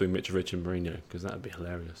together between Mitrovic and Mourinho, because that would be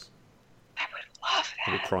hilarious. I would love that.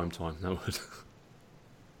 It'd be prime time, that would.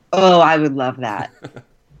 Oh, I would love that.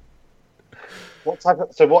 What type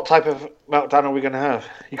of meltdown are we going to have?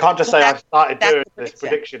 You can't just say I've started doing this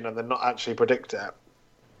prediction and then not actually predict it.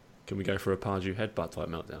 Can we go for a Pardew headbutt type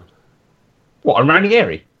meltdown? What, on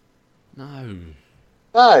Ranieri? No.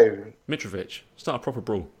 No. Mitrovic. Start a proper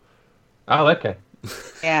brawl. Oh, okay.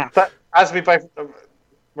 Yeah. But as we both,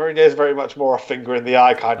 Mourinho is very much more a finger in the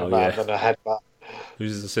eye kind of man than a headbutt.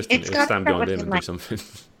 Who's his assistant? It's He'll gotta stand start behind him with and do him, something.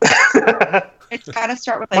 It's got to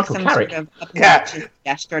start with like Michael some Carrick. sort of obnoxious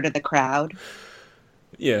gesture to the crowd.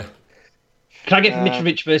 Yeah. Can I get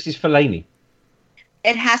Mitrovic versus Fellaini?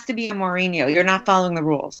 It has to be a Mourinho. You're not following the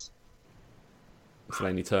rules.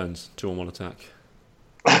 Fellaini turns, 2-on-1 attack.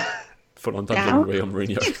 Full on WWE on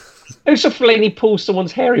Mourinho. Oh, so Fellaini pulls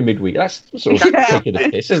someone's hair in midweek. That's sort of taking a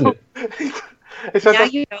piss, isn't it? Now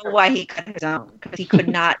you know why he cut his own. Because he could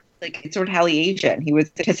not, like, it's retaliation. He was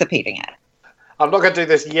anticipating it. I'm not going to do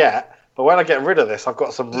this yet, but when I get rid of this, I've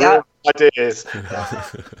got some real ideas.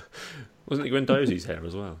 Wasn't it Guendouzi's hair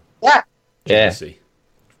as well? Yeah. Jealousy.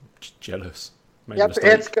 Jealous. Made a Yeah, but he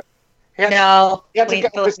mistake. had to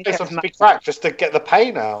get all this stuff to be cracked just to get the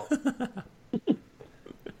pain out.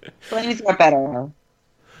 Fellaini's got better.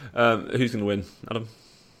 Who's going to win? Adam?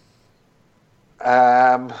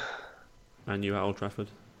 And you at Old Trafford?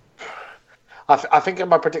 I think in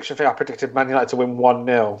my prediction thing, I predicted Man United to win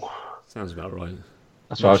 1-0. Sounds about right.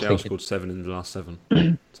 That's what I was Martial thinking. scored 7 in the last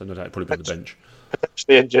 7. So no doubt he'd probably be on the bench.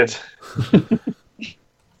 Potentially injured.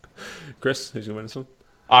 Chris, who's going to win this one?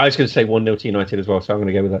 I was going to say 1-0 to United as well, so I'm going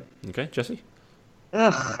to go with that. Okay, Jesse?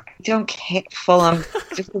 Ugh, I don't care. Fulham,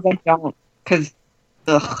 just because I don't. Because,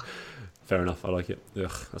 ugh. Fair enough, I like it.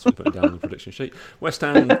 Ugh, that's what I'm putting down on the prediction sheet. West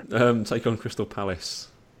Ham take on Crystal Palace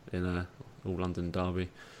in a all-London derby.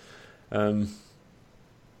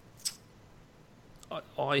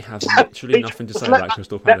 I have literally nothing to say about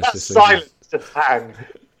Crystal Palace this season. Silence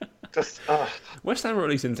just hang. West Ham are at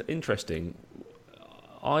least interesting.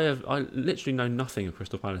 I literally know nothing of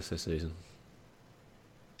Crystal Palace this season.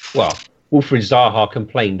 Well, Wilfried Zaha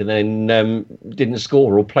complained and then didn't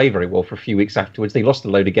score or play very well for a few weeks afterwards. They lost a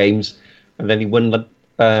load of games, and then he won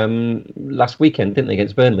last weekend, didn't they,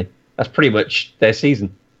 against Burnley? That's pretty much their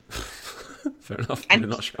season. Fair enough. And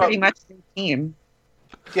Not sure. pretty much their team.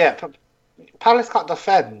 Yeah, but Palace can't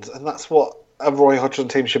defend, and that's what a Roy Hodgson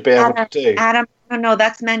team should be able to do. Adam, no,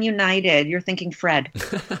 that's Man United. You're thinking Fred.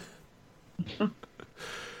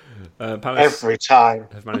 Palace Every time.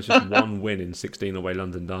 have managed just one win in 16 away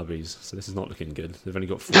London derbies, so this is not looking good. They've only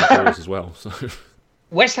got 4 goals as well. So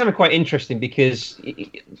West Ham are quite interesting because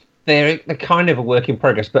they're kind of a work in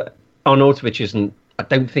progress, but Arnautovic isn't. I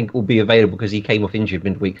don't think will be available because he came off injured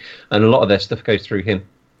midweek, and a lot of their stuff goes through him.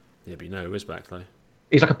 yeah, but you know who is back though.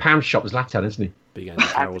 He's like a pound shop Zlatan, isn't he? Big Andy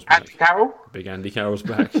Carroll's back. Andy Carroll? Big Andy Carroll's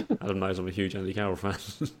back. Adam knows I'm a huge Andy Carroll fan.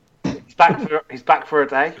 He's back for a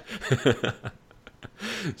day.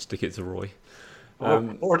 Stick it to Roy.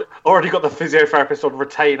 Already got the physiotherapist on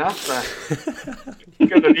retainer. So you're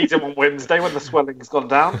going to need him on Wednesday when the swelling's gone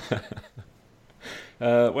down.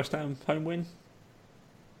 West Ham home win.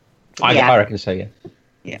 I reckon so, yeah.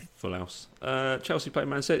 Yeah. Full house. Chelsea play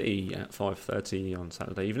Man City at 5:30 on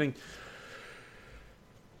Saturday evening.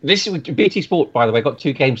 This BT Sport, by the way, got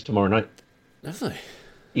 2 games tomorrow night. Have they?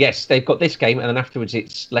 Yes, they've got this game, and then afterwards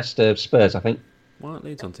it's Leicester Spurs, I think. Why aren't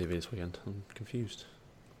Leeds on TV this weekend? I'm confused.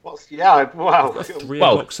 Wow. A 3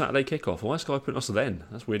 o'clock Saturday kickoff. Why is Sky putting us then?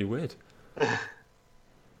 That's really weird.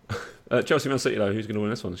 Chelsea Man City though, who's going to win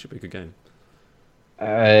this one? It should be a good game.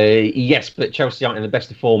 Yes, but Chelsea aren't in the best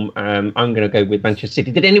of form. I'm going to go with Manchester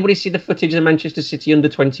City. Did anybody see the footage of the Manchester City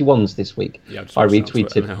under-21s this week? Yeah, I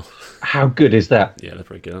retweeted. How good is that? Yeah, they're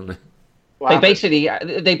pretty good, aren't they?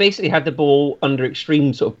 They basically had the ball under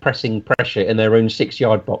extreme sort of pressing pressure in their own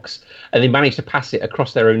 6-yard box, and they managed to pass it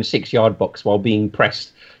across their own 6-yard box while being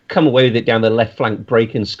pressed. Come away with it down the left flank,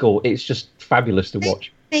 break and score. It's just fabulous to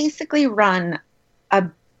watch. Basically, run a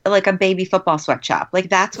baby football sweatshop. Like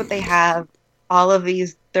that's what they have. All of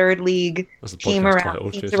these third league teams around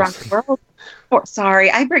the world. Oh, sorry,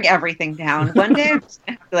 I bring everything down. One day I'm just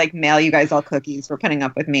gonna have to mail you guys all cookies for putting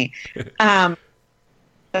up with me.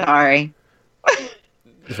 Sorry.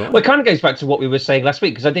 Well, it kind of goes back to what we were saying last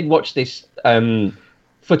week because I did watch this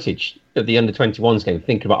footage of the under-21s game,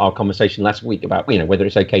 thinking about our conversation last week about whether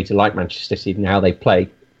it's okay to like Manchester City and how they play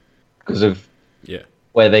because of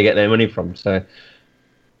where they get their money from. So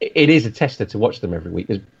it is a tester to watch them every week.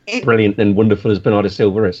 As brilliant and wonderful as Bernardo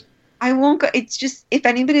Silva is. I won't go. It's just if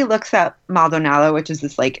anybody looks at Maldonado, which is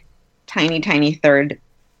this tiny third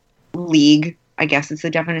league, I guess it's the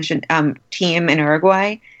definition, team in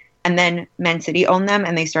Uruguay. And then Man City owned them,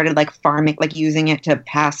 and they started farming, using it to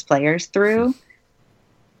pass players through.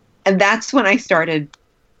 And that's when I started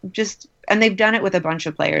and they've done it with a bunch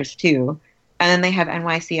of players too. And then they have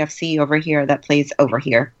NYCFC over here that plays over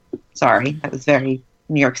here. Sorry, that was very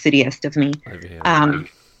New York City-est of me. Over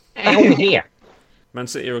here. Man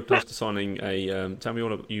City are close to signing a. Tell me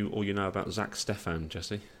all you know about Zach Stefan,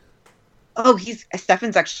 Jesse. Oh,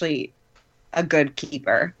 Stefan's actually a good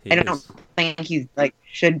keeper. I don't think he's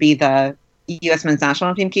should be the U.S. men's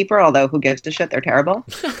national team keeper. Although who gives a shit? They're terrible.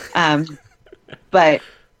 But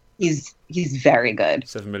he's very good.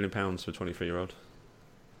 £7 million for 23-year-old.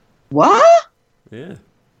 What? Yeah.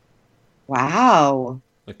 Wow.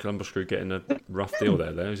 The Columbus Crew getting a rough deal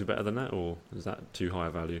there. Is he better than that, or is that too high a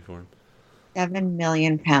value for him? £7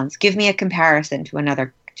 million. Give me a comparison to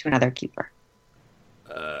another keeper.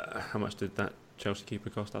 How much did that Chelsea keeper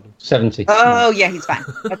cost, Adam? 70. Oh yeah, he's fine.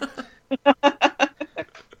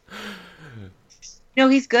 No,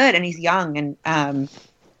 he's good and he's young and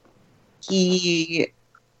he's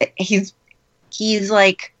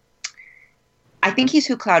I think he's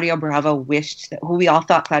who Claudio Bravo who we all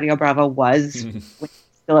thought Claudio Bravo was when he was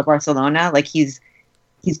still at Barcelona. He's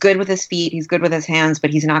good with his feet, he's good with his hands, but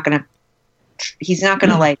he's not gonna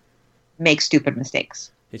make stupid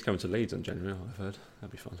mistakes. He's coming to Leeds in January, I've heard.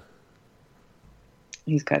 That'd be fun.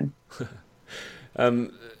 He's good. Are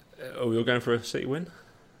we all going for a City win?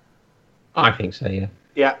 I think so, yeah.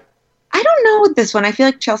 Yeah. I don't know with this one. I feel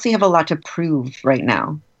like Chelsea have a lot to prove right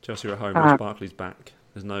now. Chelsea are at home. Ross Barkley's back.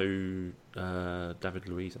 There's no David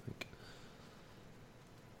Luiz, I think.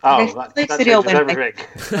 Oh, that City will changes win.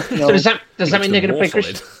 everything. So does that mean they're going to play More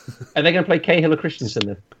Christian? Are they going to play Cahill or Christensen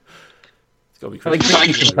then? It's got to be I think Christian.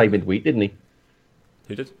 Christensen played midweek, didn't he?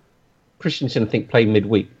 Who did? Christensen, I think, played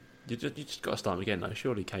midweek. You just got to start him again, though.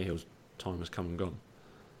 Surely Cahill's time has come and gone.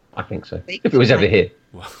 I think so. If it was ever here.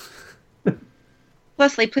 Well,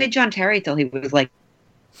 Plus, they played John Terry till he was like.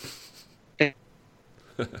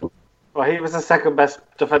 Well, he was the second best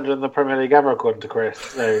defender in the Premier League ever, according to Chris.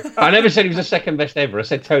 So. I never said he was the second best ever. I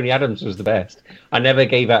said Tony Adams was the best. I never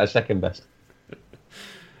gave out a second best.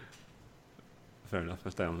 fair enough.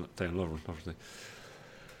 That's down Lauren, obviously.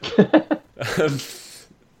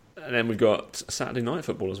 And then we've got Saturday night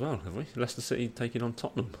football as well, have we? Leicester City taking on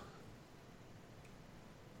Tottenham.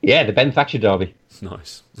 Yeah, the Ben Thatcher derby.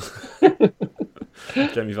 Nice.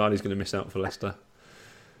 Jamie Vardy's going to miss out for Leicester.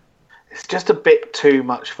 It's just a bit too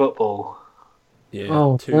much football.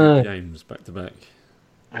 Yeah, two games back to back.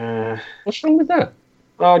 What's wrong with that?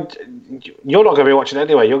 Well, you're not going to be watching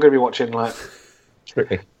anyway. You're going to be watching, like...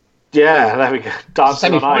 Strictly. Yeah, there we go.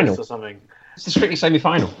 Dancing on Semi-final. Ice or something. It's the Strictly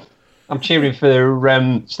semi-final. I'm cheering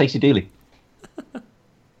for Stacey Dealey.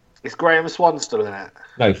 Is Graham Swan still in it?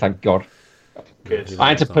 No, thank God. Good. I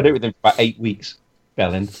had to put it with him for about 8 weeks,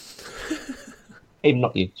 Bellend. Him,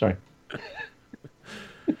 not you, sorry.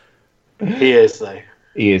 He is, though.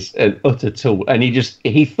 He is an utter tool. And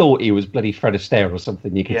he thought he was bloody Fred Astaire or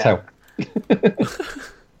something, you could tell.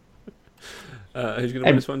 Who's going to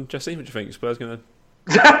win this one, Jesse? What do you think? Spurs going to...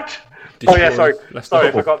 Oh, yeah, sorry. Leicester? Sorry,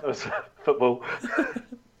 I forgot there was football.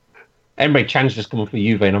 Emre Can's just come up for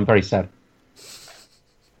Juve, and I'm very sad.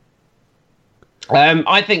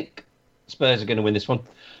 I think Spurs are going to win this one.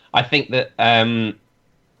 I think that a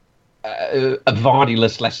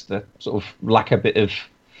Vardy-less Leicester sort of lack a bit of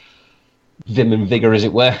vim and vigour, as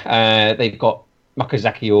it were. They've got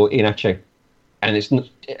Makazaki or Iheanacho, and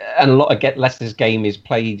a lot of Leicester's game is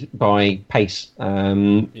played by pace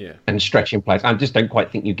and stretching plays. I just don't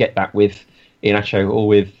quite think you get that with Iheanacho or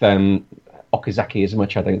with Okazaki as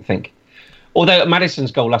much, I don't think. Although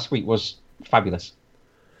Maddison's goal last week was fabulous.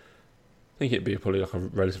 I think it'd be probably like a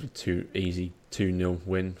relatively easy 2-0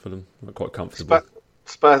 win for them. Quite comfortable.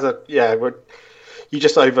 Spurs are, you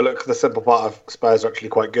just overlook the simple part of Spurs are actually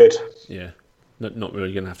quite good. Yeah. Not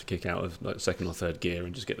really going to have to kick out of like second or third gear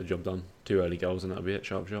and just get the job done. 2 early goals and that'll be it.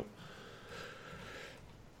 Sharp.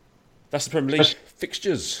 That's the Premier League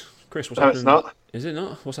fixtures. Chris, what's happening? It's not. Is it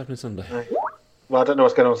not? What's happening Sunday? No. Well, I don't know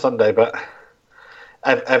what's going on Sunday, but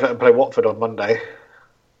Everton play Watford on Monday.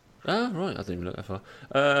 Ah, right. I didn't even look that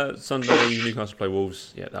far. Sunday, Newcastle play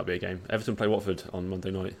Wolves. Yeah, that'll be a game. Everton play Watford on Monday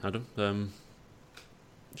night, Adam.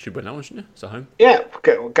 Should win that one, shouldn't you? It's at home. Yeah,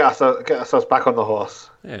 get ourselves back on the horse.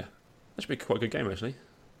 Yeah. That should be quite a good game, actually.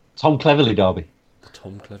 Tom Cleverley derby.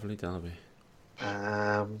 Tom Cleverley derby.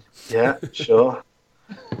 Yeah, sure.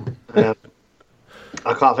 I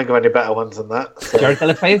can't think of any better ones than that. So. Jared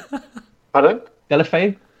Delafeu? Pardon?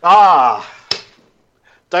 Delafeu?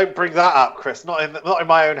 Don't bring that up, Chris. Not in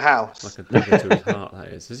my own house. Like a dagger to his heart, that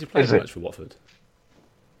is. Has he played much for Watford?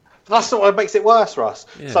 That's not what makes it worse, Ross.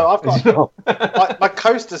 Yeah. So I've got my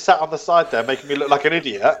coaster sat on the side there, making me look like an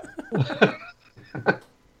idiot.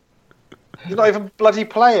 You're not even bloody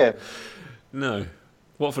playing. No.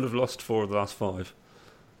 Watford have lost 4 of the last 5.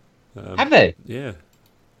 Have they? Yeah.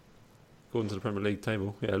 According to the Premier League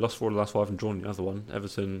table. Yeah, lost 4 of the last 5 and drawn the other one.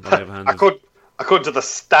 Everton, on the other hand... According to the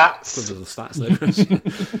stats. According to the stats, though.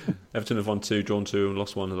 Everton have won 2, drawn 2 and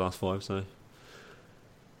lost 1 of the last 5, so...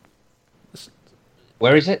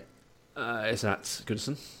 Where is it? It's at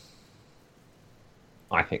Goodison.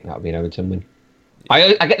 I think that would be an Everton win.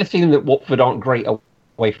 I get the feeling that Watford aren't great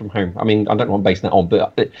away from home. I mean, I don't know what I'm basing that on,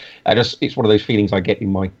 but it's one of those feelings I get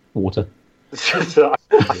in my water. I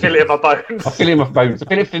feel it in my bones. I feel it in my bones. I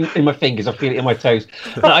feel it in my fingers. I feel it in my toes.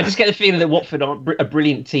 But I just get the feeling that Watford aren't a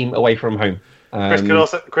brilliant team away from home.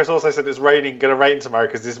 Chris also said it's going to rain tomorrow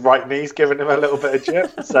because his right knee's giving him a little bit of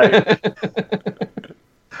jip. So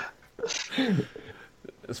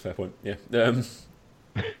that's a fair point. Yeah.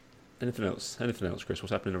 Anything else? Chris?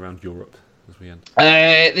 What's happening around Europe this weekend?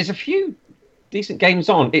 There's a few decent games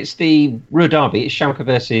on. It's the Ruhr Derby. It's Schalke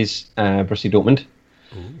versus Borussia Dortmund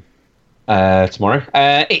tomorrow.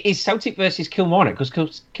 It is Celtic versus Kilmarnock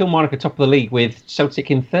because Kilmarnock are top of the league with Celtic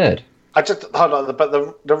in third. Hold on, but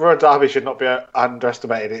the Ruhr Derby should not be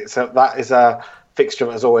underestimated. That is a fixture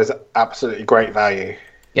that is always absolutely great value.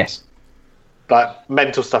 Yes. But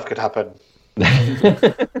mental stuff could happen.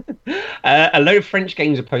 A load of French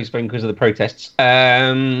games are postponed because of the protests.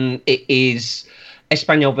 It is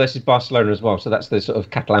Espanyol versus Barcelona as well, so that's the sort of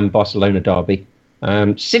Catalan-Barcelona derby.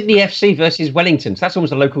 Sydney FC versus Wellington, so that's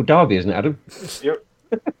almost a local derby, isn't it, Adam?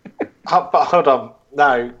 But hold on,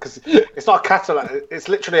 No, because it's not a Catalan. It's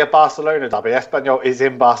literally a Barcelona derby. Espanyol is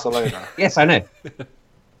in Barcelona. Yes, I know.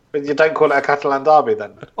 But you don't call it a Catalan derby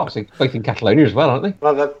then? Obviously, both in Catalonia as well, aren't they?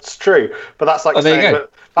 Well, that's true. But that's like there you saying go.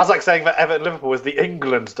 that's like saying that Everton Liverpool is the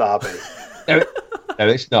England derby. No,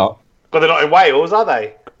 it's not. But they're not in Wales, are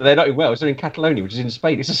they? They're not in Wales. They're in Catalonia, which is in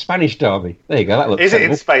Spain. It's a Spanish derby. There you go. That looks Is it in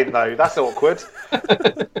terrible. Spain though? That's awkward.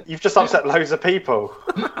 You've just upset loads of people.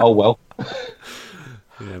 Oh well.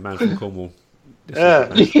 Yeah, man from Cornwall.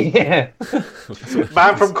 Yeah. Yeah.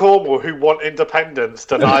 Man from Cornwall who want independence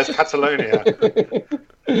denies Catalonia.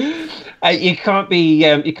 You can't be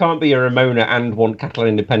a Ramona and want Catalan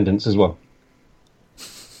independence as well.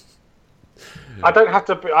 I don't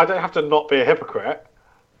have to not be a hypocrite.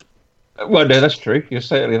 Well, no, that's true. You're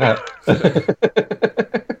certainly that.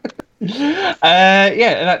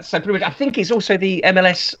 Yeah, that's pretty much. I think it's also the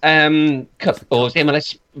MLS Cup, or the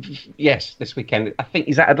MLS. Yes, this weekend. I think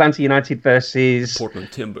is that Atlanta United versus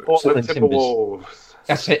Portland Timbers. Portland Timbers. Timberwolves.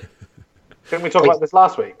 That's it. Didn't we talk about this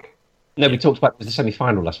last week? No, we talked about the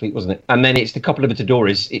semi-final last week, wasn't it? And then it's the Copa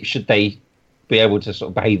Libertadores. Should they be able to sort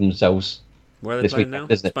of behave themselves Where are they this playing weekend?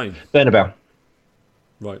 now? Isn't it? Spain. Bernabeu.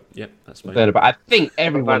 Right, yep, that's Spain. Bernabeu. I think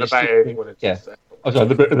everyone is. Bernabeu, you wanted to Yeah. say. Oh, sorry,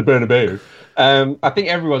 the Bernabeu. I think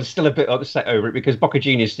everyone's still a bit upset over it because Boca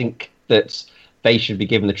Juniors think that they should be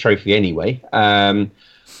given the trophy anyway. I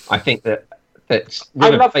think that I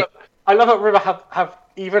love that River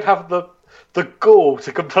have the gall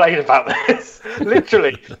to complain about this.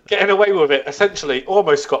 Literally getting away with it, essentially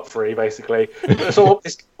almost scot-free, basically. It's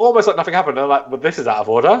almost like nothing happened. They're like, well, this is out of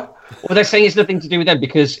order. Well, they're saying it's nothing to do with them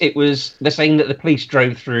because they're saying that the police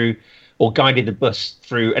drove through or guided the bus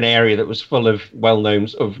through an area that was full of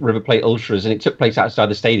well-knowns of River Plate ultras, and it took place outside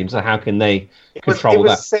the stadium. So how can they control it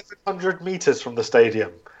was that? 700 metres from the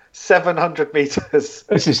stadium. 700 metres.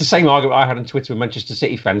 It's the same argument I had on Twitter with Manchester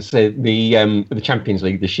City fans, the Champions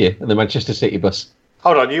League this year, and the Manchester City bus.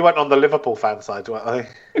 Hold on, you went on the Liverpool fan side, weren't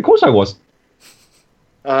you? Of course I was.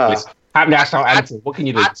 Ah. That's our answer. What can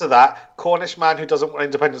you do? Add to that, Cornish man who doesn't want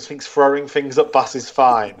independence thinks throwing things at bus is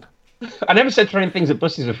fine. I never said throwing things at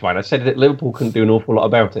buses were fine. I said that Liverpool couldn't do an awful lot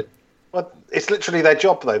about it. Well, it's literally their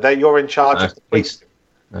job, though. You're in charge of the police.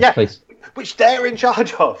 Yeah, Please. which they're in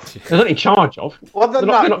charge of. They're not in charge of. Well, They're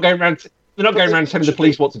not going around. They're not going around telling the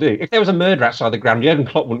police what to do. If there was a murder outside the ground, Jurgen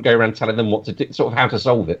Klopp wouldn't go around telling them what to do, sort of how to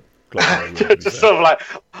solve it. Just sort of like,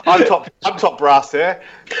 I'm top brass here.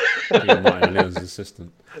 Ian Martin Leon's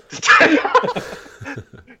assistant.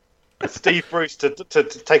 Steve Bruce to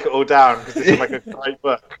take it all down because this is like a great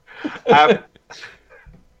book.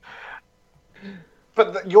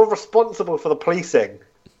 But you're responsible for the policing.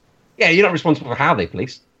 Yeah, you're not responsible for how they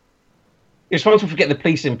police. You're responsible for getting the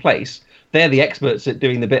police in place. They're the experts at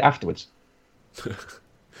doing the bit afterwards.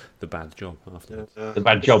 The bad job afterwards. The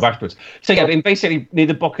bad job afterwards. So yeah, I mean, basically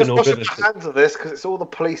neither Boca nor Wash River. your hands of this because it's all the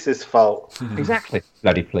police's fault. Exactly,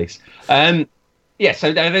 bloody police. Yeah, so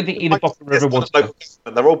I don't think either Boca or River wants to.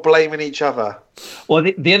 They're all blaming each other. Well,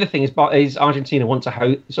 the other thing is Argentina wants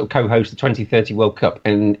to sort of co-host the 2030 World Cup,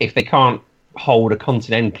 and if they can't hold a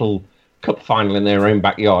continental cup final in their own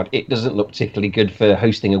backyard, it doesn't look particularly good for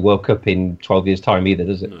hosting a World Cup in 12 years' time either,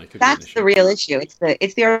 does it? No, it could be an That's issue. the real issue.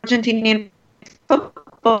 It's the Argentinian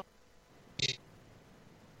football.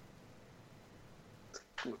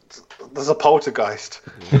 There's a poltergeist.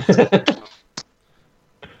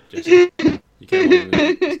 Jesse, you can't want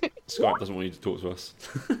to- Skype doesn't want you to talk to us.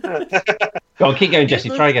 Go on, keep going, Jesse.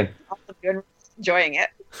 Try again. You're enjoying it.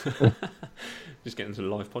 Just get into the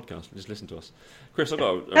live podcast and just listen to us. Chris, I've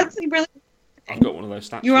got Really. I've got one of those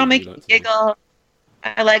stats. You all for make you me like to- giggle.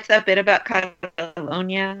 I like that bit about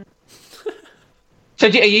Catalonia. So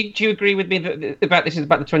do you agree with me about this is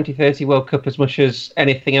about the 2030 World Cup as much as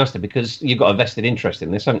anything else? Then, because you've got a vested interest in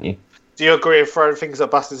this, haven't you? Do you agree with throwing things at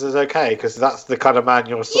buses is okay? Because that's the kind of man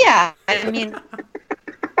you're. Yeah, I mean.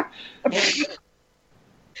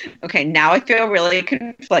 Okay, now I feel really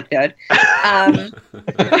conflicted.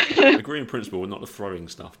 Agree in principle, not the throwing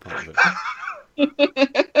stuff part of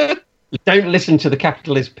it. Don't listen to the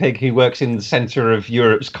capitalist pig who works in the centre of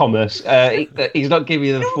Europe's commerce. He's not giving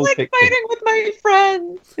you the I full don't like picture. fighting with my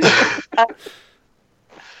friends.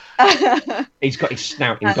 He's got his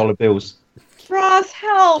snout in dollar bills. Ross,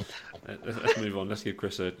 help! Let's move on. Let's give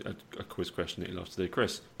Chris a quiz question that he loves to do.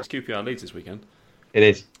 Chris, it's QPR Leeds this weekend. It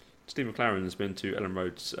is. Steve McLaren has been to Ellen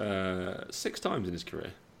Road 6 times in his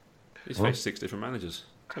career. He's faced 6 different managers.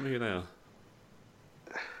 Tell me who they are.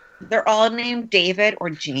 They're all named David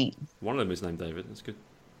or James. One of them is named David. That's good.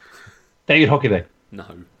 David Hockaday. No.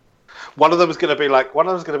 One of them is going to be like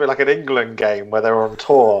an England game where they're on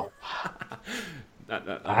tour. No,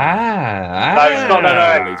 it's not.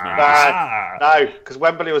 No, because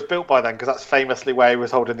Wembley was built by then, because that's famously where he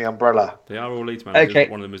was holding the umbrella. They are all Leeds managers. Okay.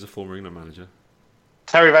 One of them is a former England manager.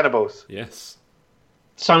 Terry Venables. Yes.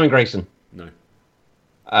 Simon Grayson. No.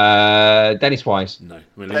 Dennis Wise. No. I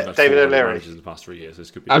mean, Leeds have David four O'Leary. managers in the past 3 years.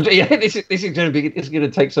 This could be. Yeah, this is going to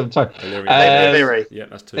take some time. O'Leary. David O'Leary. Yeah,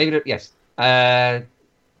 that's 2. David, yes.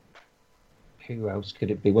 Who else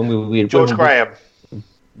could it be? George Graham.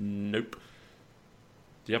 Nope.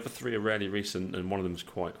 The other 3 are rarely recent, and one of them's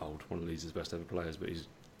quite old. One of Leeds' best ever players, but he's a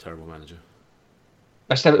terrible manager.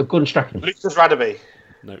 Let's have Gordon Strachan. Lucas Radaby.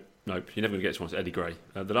 Nope. You're never going to get to one. It's Eddie Gray.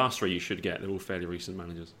 The last 3 you should get. They're all fairly recent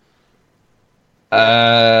managers.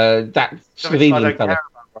 That Slovenian fella.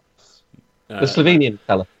 The Slovenian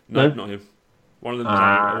fella. No, not him. One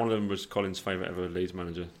of them was Colin's favourite ever Leeds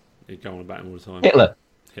manager. He'd go on about him all the time. Hitler.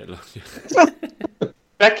 Yeah.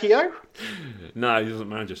 Vecchio? No, he doesn't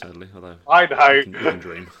manager, sadly. Although I know. You can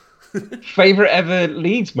dream. Favourite ever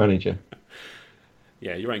Leeds manager?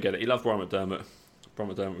 Yeah, you won't get it. He loved Brian McDermott.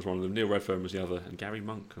 Brian McDermott was one of them. Neil Redfern was the other. And Gary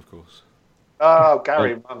Monk, of course. Oh,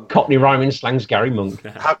 Gary Monk. Cockney rhyming slangs Gary Monk.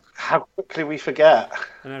 How quickly we forget.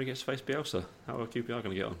 And now he gets to face Bielsa. How are QPR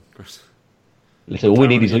going to get on, Chris? Listen, all we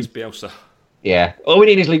need is Luke. Bielsa. Yeah, all we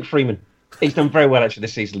need is Luke Freeman. He's done very well actually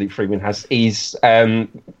this season. Luke Freeman has. He's, you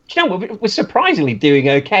know, we're surprisingly doing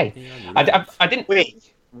okay. Yeah, I didn't.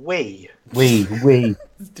 We.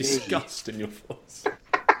 Disgust in your voice.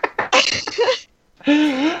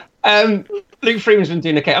 Luke Freeman's been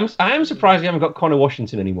doing okay. I am surprised we haven't got Connor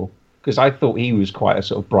Washington anymore, because I thought he was quite a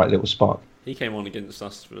sort of bright little spark. He came on against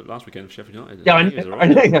us last weekend for Sheffield United. Yeah, I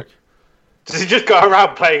know. Yeah. Does he just go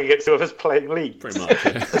around playing against whoever's playing Leeds? Pretty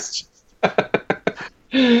much,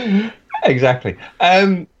 yeah. Exactly.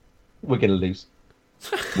 We're going to lose.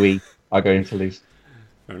 We are going to lose.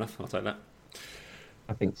 Fair enough, I'll take that.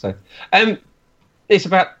 I think so. It's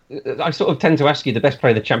about. I sort of tend to ask you the best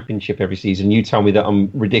player in the Championship every season. You tell me that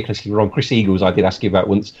I'm ridiculously wrong. Chris Eagles, I did ask you about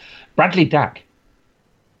once. Bradley Dack.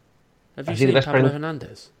 Have you seen Pablo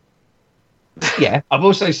Hernandez? Yeah, I've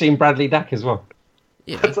also seen Bradley Dack as well.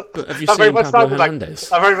 Yeah, but have you seen Pablo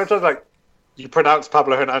Hernandez? I'm very much like, you pronounce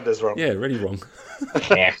Pablo Hernandez wrong. Yeah, really wrong.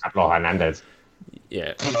 Yeah, Pablo Hernandez.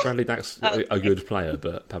 Yeah, Bradley Dack's a good player,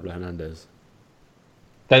 but Pablo Hernandez.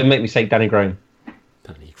 Don't make me say Danny Graham.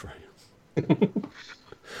 Danny Graham.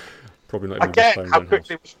 Probably not even I get how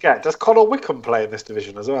quickly we forget. Does Conor Wickham play in this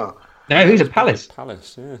division as well? No, he's at Palace.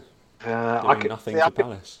 Palace, yeah. I can, nothing for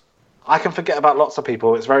Palace. I can forget about lots of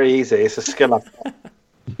people. It's very easy. It's a skill I've got.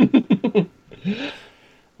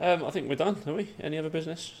 I think we're done, are we? Any other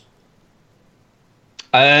business?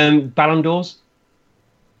 Ballon d'Ors.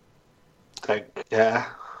 Yeah.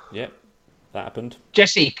 Yep, that happened.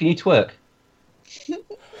 Jesse, can you twerk?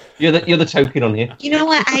 You're the token on here. You know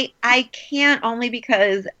what? I can't, only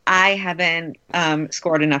because I haven't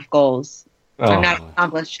scored enough goals. I'm not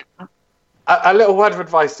accomplished. A little word of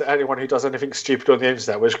advice to anyone who does anything stupid on the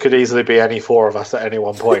internet, which could easily be any 4 of us at any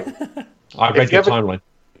one point. I read your timeline.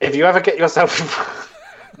 If you ever get yourself...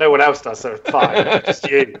 no one else does, so it's fine. Just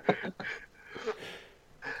you.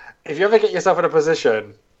 If you ever get yourself in a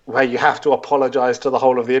position where you have to apologise to the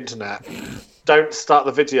whole of the internet, don't start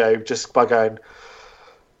the video just by going...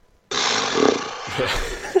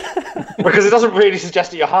 because it doesn't really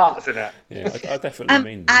suggest that your heart's in it. Yeah, I definitely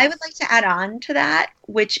mean that. I would like to add on to that,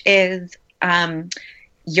 which is...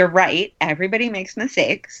 you're right. Everybody makes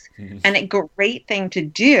mistakes. Mm-hmm. And a great thing to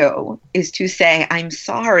do is to say, I'm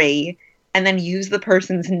sorry, and then use the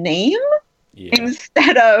person's name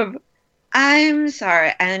instead of, I'm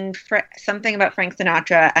sorry. And something about Frank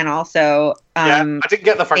Sinatra, and also... I didn't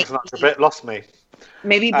get the Frank Sinatra bit. Lost me.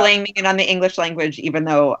 Maybe blaming it on the English language, even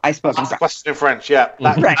though I spoke in French. Question in French, yeah.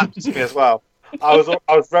 That happens to me as well. I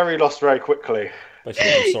was very lost very quickly.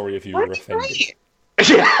 Basically, I'm sorry if you were offended.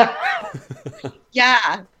 Right.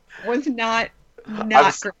 Yeah, was not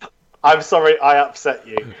great. I'm sorry I upset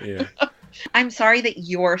you. Yeah. I'm sorry that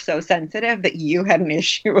you're so sensitive that you had an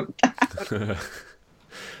issue with that.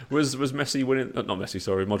 Was Messi winning? Not Messi,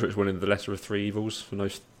 sorry. Modric winning the lesser of 3 evils from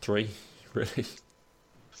those 3, really?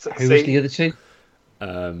 Who was the other 2?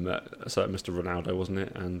 So Mr. Ronaldo, wasn't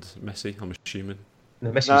it? And Messi, I'm assuming.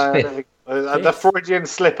 No, Messi was 5th. The Freudian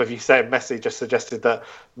slip of you saying Messi just suggested that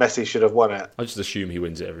Messi should have won it. I just assume he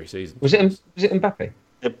wins it every season. Was it Mbappe?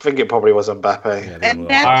 I think it probably was Mbappe. Yeah, and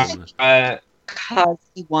that's because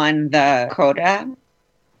he won the quota.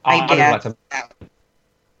 I guess.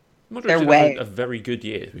 Modric had a very good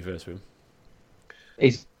year, to be fair to him.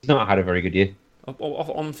 He's not had a very good year.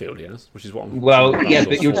 On field, yes, which is what I'm... Well, yeah,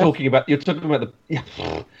 but you're talking about the...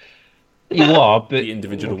 You are, but... The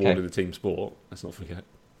individual award of the team sport, let's not forget.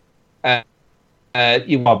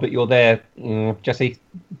 You are, but you're there, Jesse.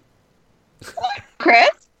 Chris?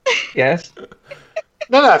 Yes.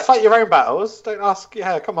 No, fight your own battles. Don't ask.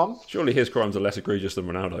 Yeah, come on. Surely his crimes are less egregious than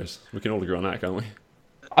Ronaldo's. We can all agree on that, can't we?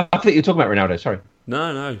 I thought you were talking about Ronaldo. Sorry.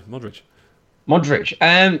 No, Modric.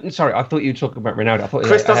 Modric. Sorry, I thought you were talking about Ronaldo. I thought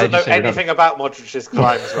Chris I doesn't heard you know say anything about Modric's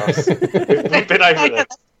crimes, Ross. We've been over this.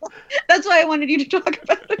 That's why I wanted you to talk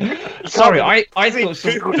about it. Ronaldo. Sorry, I thought.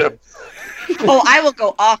 Googled him. Oh, I will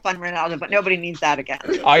go off on Ronaldo, but nobody needs that again.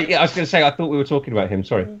 I was going to say I thought we were talking about him.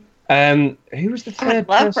 Sorry. Who was the I would third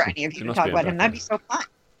love person? for any of you It to must talk be about him. Mbappe. That'd be so fun.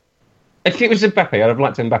 If it was Mbappe, I'd have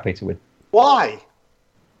liked Mbappe to win. Why?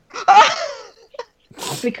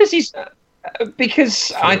 Because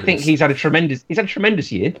I think he's had a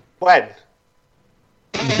tremendous year. When?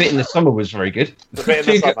 The bit in the summer was very good. The bit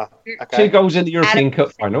in the summer. Two Okay. goals in the European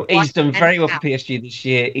Cup final. He's done very well for PSG this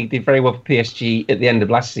year. He did very well for PSG at the end of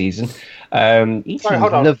last season. He Sorry,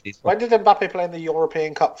 hold on. lovely. When did Mbappe play in the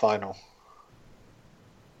European Cup final?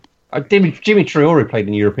 Jimmy Traore played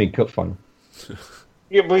in the European Cup final.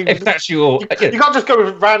 If that's your... You can't just go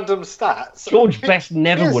with random stats. George Best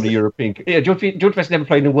never won a European Cup. Yeah, George Best never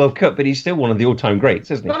played in a World Cup, but he's still one of the all-time greats,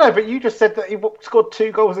 isn't he? No, but you just said that he scored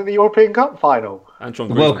 2 goals in the European Cup final. Antoine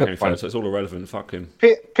The World Griezmann Cup came final. third, so it's all irrelevant. Fuck him.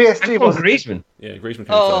 PSG Antoine was Griezmann. Yeah, Griezmann came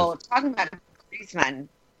Oh, third. talking about Griezmann.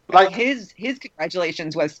 like His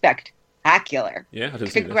congratulations was spectacular. Yeah, I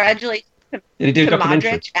didn't see this. Congratulations Did he do a to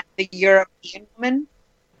documentary? Modric and the European woman.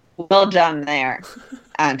 Well done there,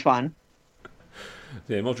 Antoine.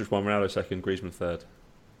 Yeah, Modric won, Ronaldo second, Griezmann third.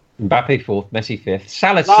 Mbappe fourth, Messi fifth,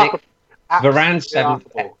 Salah Laughable. sixth, Varane Absolutely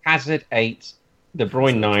seventh, laughable. Hazard 8, De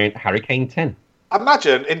Bruyne 9, Harry Kane 10.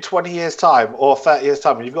 Imagine in 20 years' time or 30 years'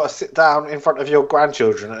 time, you've got to sit down in front of your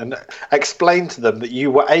grandchildren and explain to them that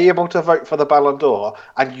you were able to vote for the Ballon d'Or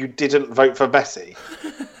and you didn't vote for Messi.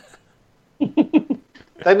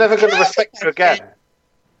 They're never going to respect you again.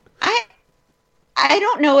 I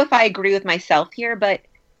don't know if I agree with myself here, but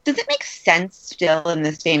does it make sense still in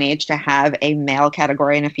this day and age to have a male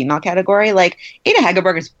category and a female category? Like, Ada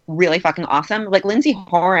Hegerberg is really fucking awesome. Like, Lindsay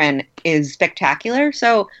Horan is spectacular.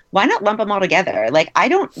 So why not lump them all together? Like, I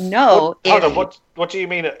don't know. Hold on, what do you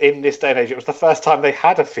mean in this day and age? It was the first time they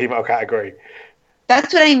had a female category.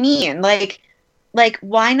 That's what I mean. Like,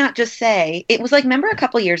 why not just say it was like? Remember a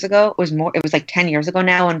couple years ago? It was like 10 years ago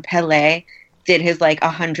now when Pelé did his like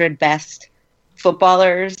 100 best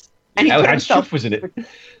footballers, and he put himself. Was in it?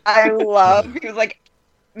 I love. He was like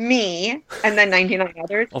me, and then 99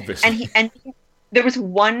 others. Obviously. And there was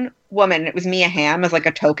one woman. It was Mia Hamm as like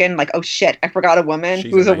a token. Like, oh shit, I forgot a woman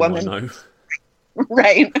She's who's a name I woman, know.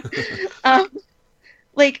 right?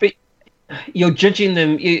 But you're judging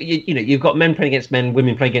them. You know, you've got men playing against men,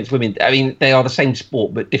 women playing against women. I mean, they are the same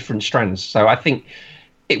sport but different strands. So I think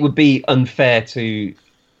it would be unfair to.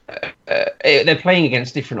 They're playing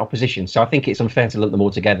against different opposition, so I think it's unfair to lump them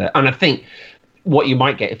all together. And I think what you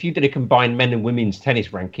might get if you did a combined men and women's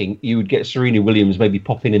tennis ranking, you would get Serena Williams maybe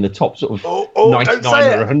popping in the top sort of 99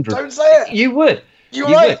 or 100. Don't say it. You would. You're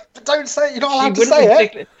right. But don't say it. You're not allowed to say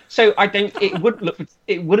it. So I don't. It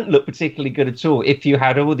wouldn't look particularly good at all if you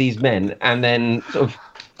had all these men and then sort of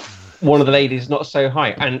one of the ladies not so high.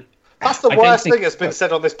 And that's the worst thing that's been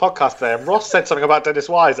said on this podcast today. And Ross said something about Dennis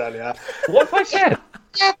Wise earlier. What have I said?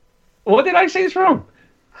 What did I say is wrong?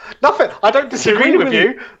 Nothing. I don't disagree with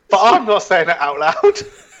you, but I'm not saying it out loud.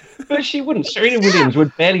 But she wouldn't. Serena Williams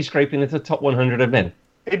would barely scrape into the top 100 of men.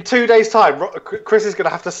 In 2 days' time, Chris is going to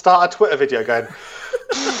have to start a Twitter video going.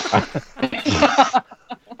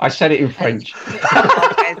 I said it in French.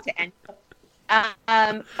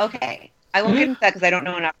 Okay, I won't get into that because I don't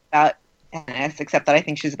know enough about tennis, except that I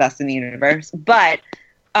think she's the best in the universe. But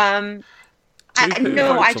I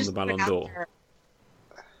just Ballon d'Or.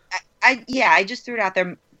 I just threw it out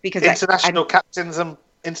there because international captains and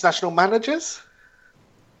international managers,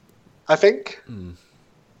 I think.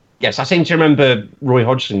 Yes, I seem to remember Roy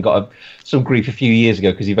Hodgson got some grief a few years ago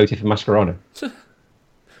because he voted for Mascherano.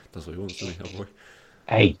 That's what he wants, doesn't he, Roy?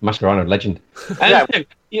 Hey, Mascherano, legend.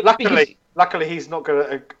 Luckily, he's not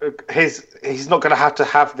going to have to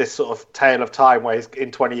have this sort of tale of time where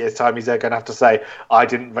in 20 years' time he's going to have to say, "I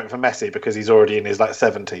didn't vote for Messi," because he's already in his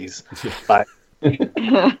 70s.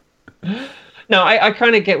 No, I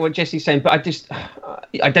kind of get what Jesse's saying, but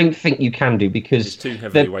I don't think you can do because it's too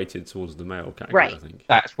heavily weighted towards the male category. Right. I think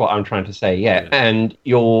that's what I'm trying to say. Yeah. And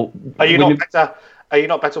Are you not better? Are you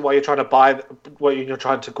not better while you're trying to while you're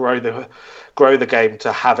trying to grow the game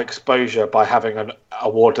to have exposure by having an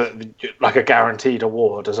award, like a guaranteed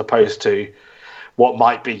award, as opposed to what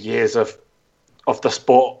might be years of the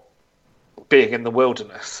sport being in the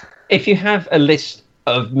wilderness? If you have a list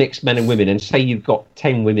of mixed men and women, and say you've got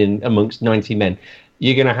 10 women amongst 90 men,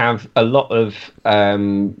 you're going to have a lot of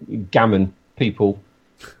gammon people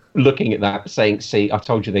looking at that, saying, "See, I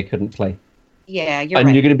told you they couldn't play." Yeah, you're and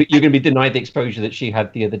right. you're going to be denied the exposure that she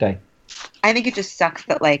had the other day. I think it just sucks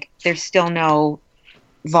that like there's still no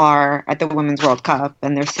VAR at the Women's World Cup,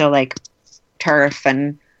 and there's still like turf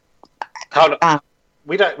and.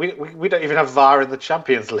 We don't even have VAR in the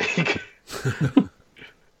Champions League.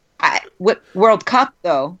 World Cup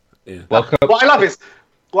though. Yeah. What I love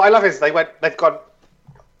is they've gone.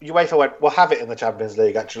 UEFA went, we'll have it in the Champions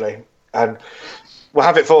League actually, and we'll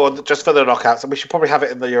have it just for the knockouts, and we should probably have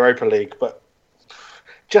it in the Europa League, but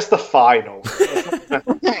just the final.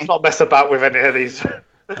 Let's not mess about with any of these. I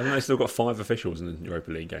think they still got 5 officials in the Europa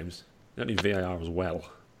League games. They don't need VAR as well.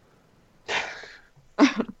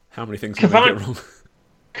 How many things can they get wrong?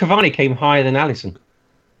 Cavani came higher than Alisson.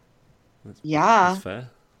 Yeah. That's fair.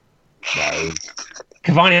 No.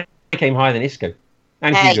 Cavani came higher than Isco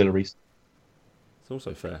and Hugo Lloris. It's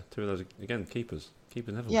also fair. 2 of those, again, keepers.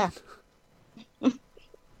 Keepers never Yeah. win.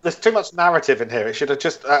 There's too much narrative in here. It should have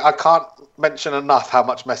just. I can't mention enough how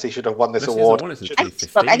much Messi should have won this award. I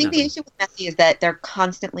think the issue with Messi is that they're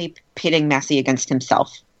constantly pitting Messi against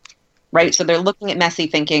himself. Right? So they're looking at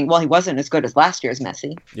Messi thinking, well, he wasn't as good as last year's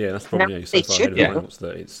Messi. Yeah, that's probably Now, so far ahead of the results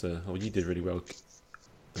that it's, you did really well,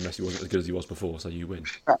 and Messi wasn't as good as he was before, so you win.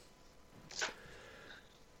 Right.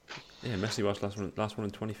 Yeah, Messi was last one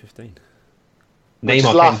in 2015.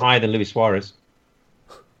 Neymar came higher than Luis Suarez.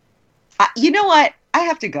 You know what? I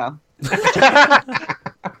have to go. There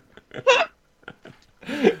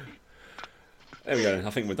we go. I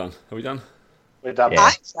think we're done. Are we done? We're done. Yeah.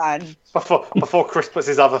 I'm done. Before Chris puts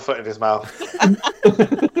his other foot in his mouth.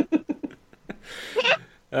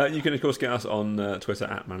 You can, of course, get us on Twitter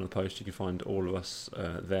at Man on the Post. You can find all of us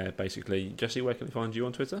there, basically. Jessie, where can they find you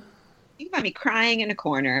on Twitter? You can find me crying in a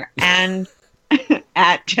corner and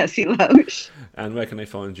at Jessie Loesch. And where can they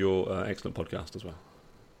find your excellent podcast as well?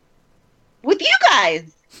 With you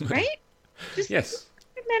guys, right? Just yes.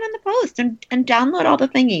 Man on the Post and download all the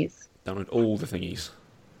thingies. Download all the thingies.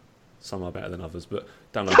 Some are better than others, but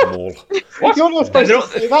download them all. What? You're not supposed to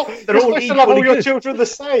say that. You're supposed to love all your children the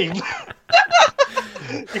same.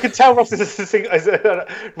 You can tell Ross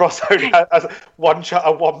Ross only has a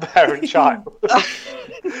one-parent child.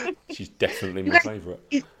 She's definitely my favourite.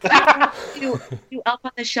 You up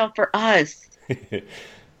on the shelf for us.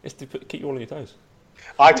 It's to keep you all on your toes.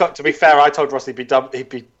 To be fair, I told Ross he'd be done. He'd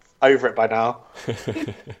be over it by now.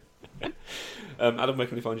 Adam, where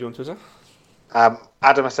can they find you on Twitter?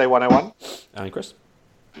 Adam SA101. And Chris?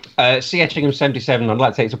 C. Etchingham 77. I'd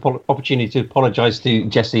like to take this opportunity to apologise to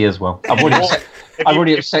Jessie as well. I've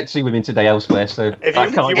already upset 2 women today elsewhere, so I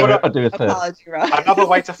can't do a third. Another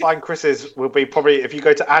way to find Chris's will be probably if you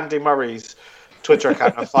go to Andy Murray's Twitter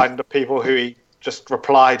account and find the people who he just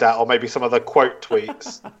replied at, or maybe some of the quote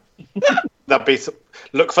tweets.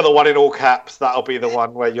 Look for the one in all caps. That'll be the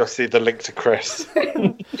one where you'll see the link to Chris.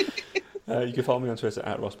 You can follow me on Twitter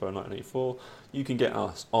at Rossborough1984. You can get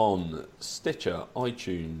us on Stitcher,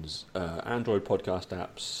 iTunes, Android podcast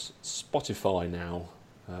apps, Spotify now,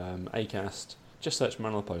 Acast. Just search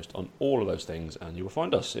Man on the Post on all of those things and you will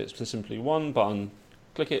find us. It's just simply one button,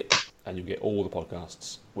 click it, and you'll get all the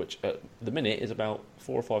podcasts, which at the minute is about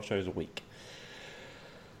 4 or 5 shows a week.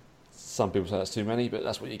 Some people say that's too many, but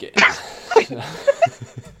that's what you get.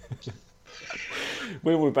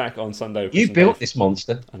 We will be back on Sunday. You built this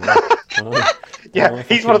monster. I know. Yeah,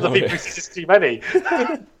 he's one of the people who says too many.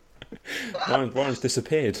 Ryan's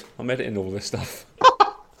disappeared. I'm editing all this stuff.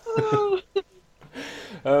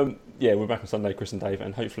 Yeah, we're back on Sunday, Chris and Dave,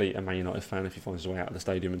 and hopefully a Man United fan if he finds his way out of the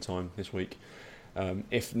stadium in time this week.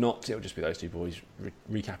 If not, it'll just be those 2 boys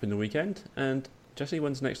recapping the weekend. And Jessie,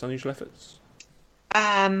 when's next Unusual Efforts?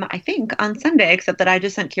 I think on Sunday, except that I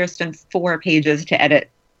just sent Kirsten 4 pages to edit,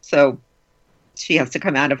 so she has to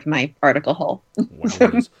come out of my article hole.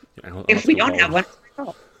 If we don't have one,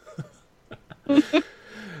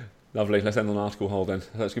 lovely. Let's end on article hole then.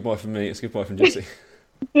 That's goodbye from me. It's goodbye from Jessie.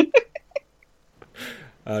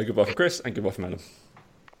 Goodbye from Chris and goodbye from Adam.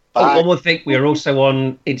 One more thing. We are also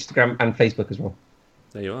on Instagram and Facebook as well.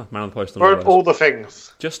 There you are. Man on the Post. On all the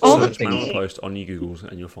things. Just search Man on the Post on your Googles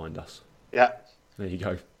and you'll find us. Yeah. There you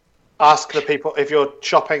go. Ask the people if you're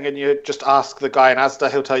shopping and you just ask the guy in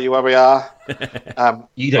Asda. He'll tell you where we are.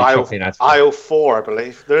 You don't shop in Asda. Aisle 4, I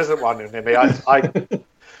believe. There isn't one near me.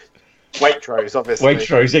 Waitrose, obviously.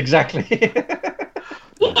 Waitrose, exactly.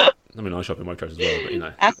 I mean, I shop in Waitrose as well, but you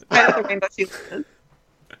know. Ask the Rainbow Seals.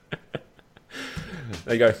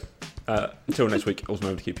 There you go. Until next week, also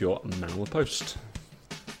remember to keep your Man on the Post.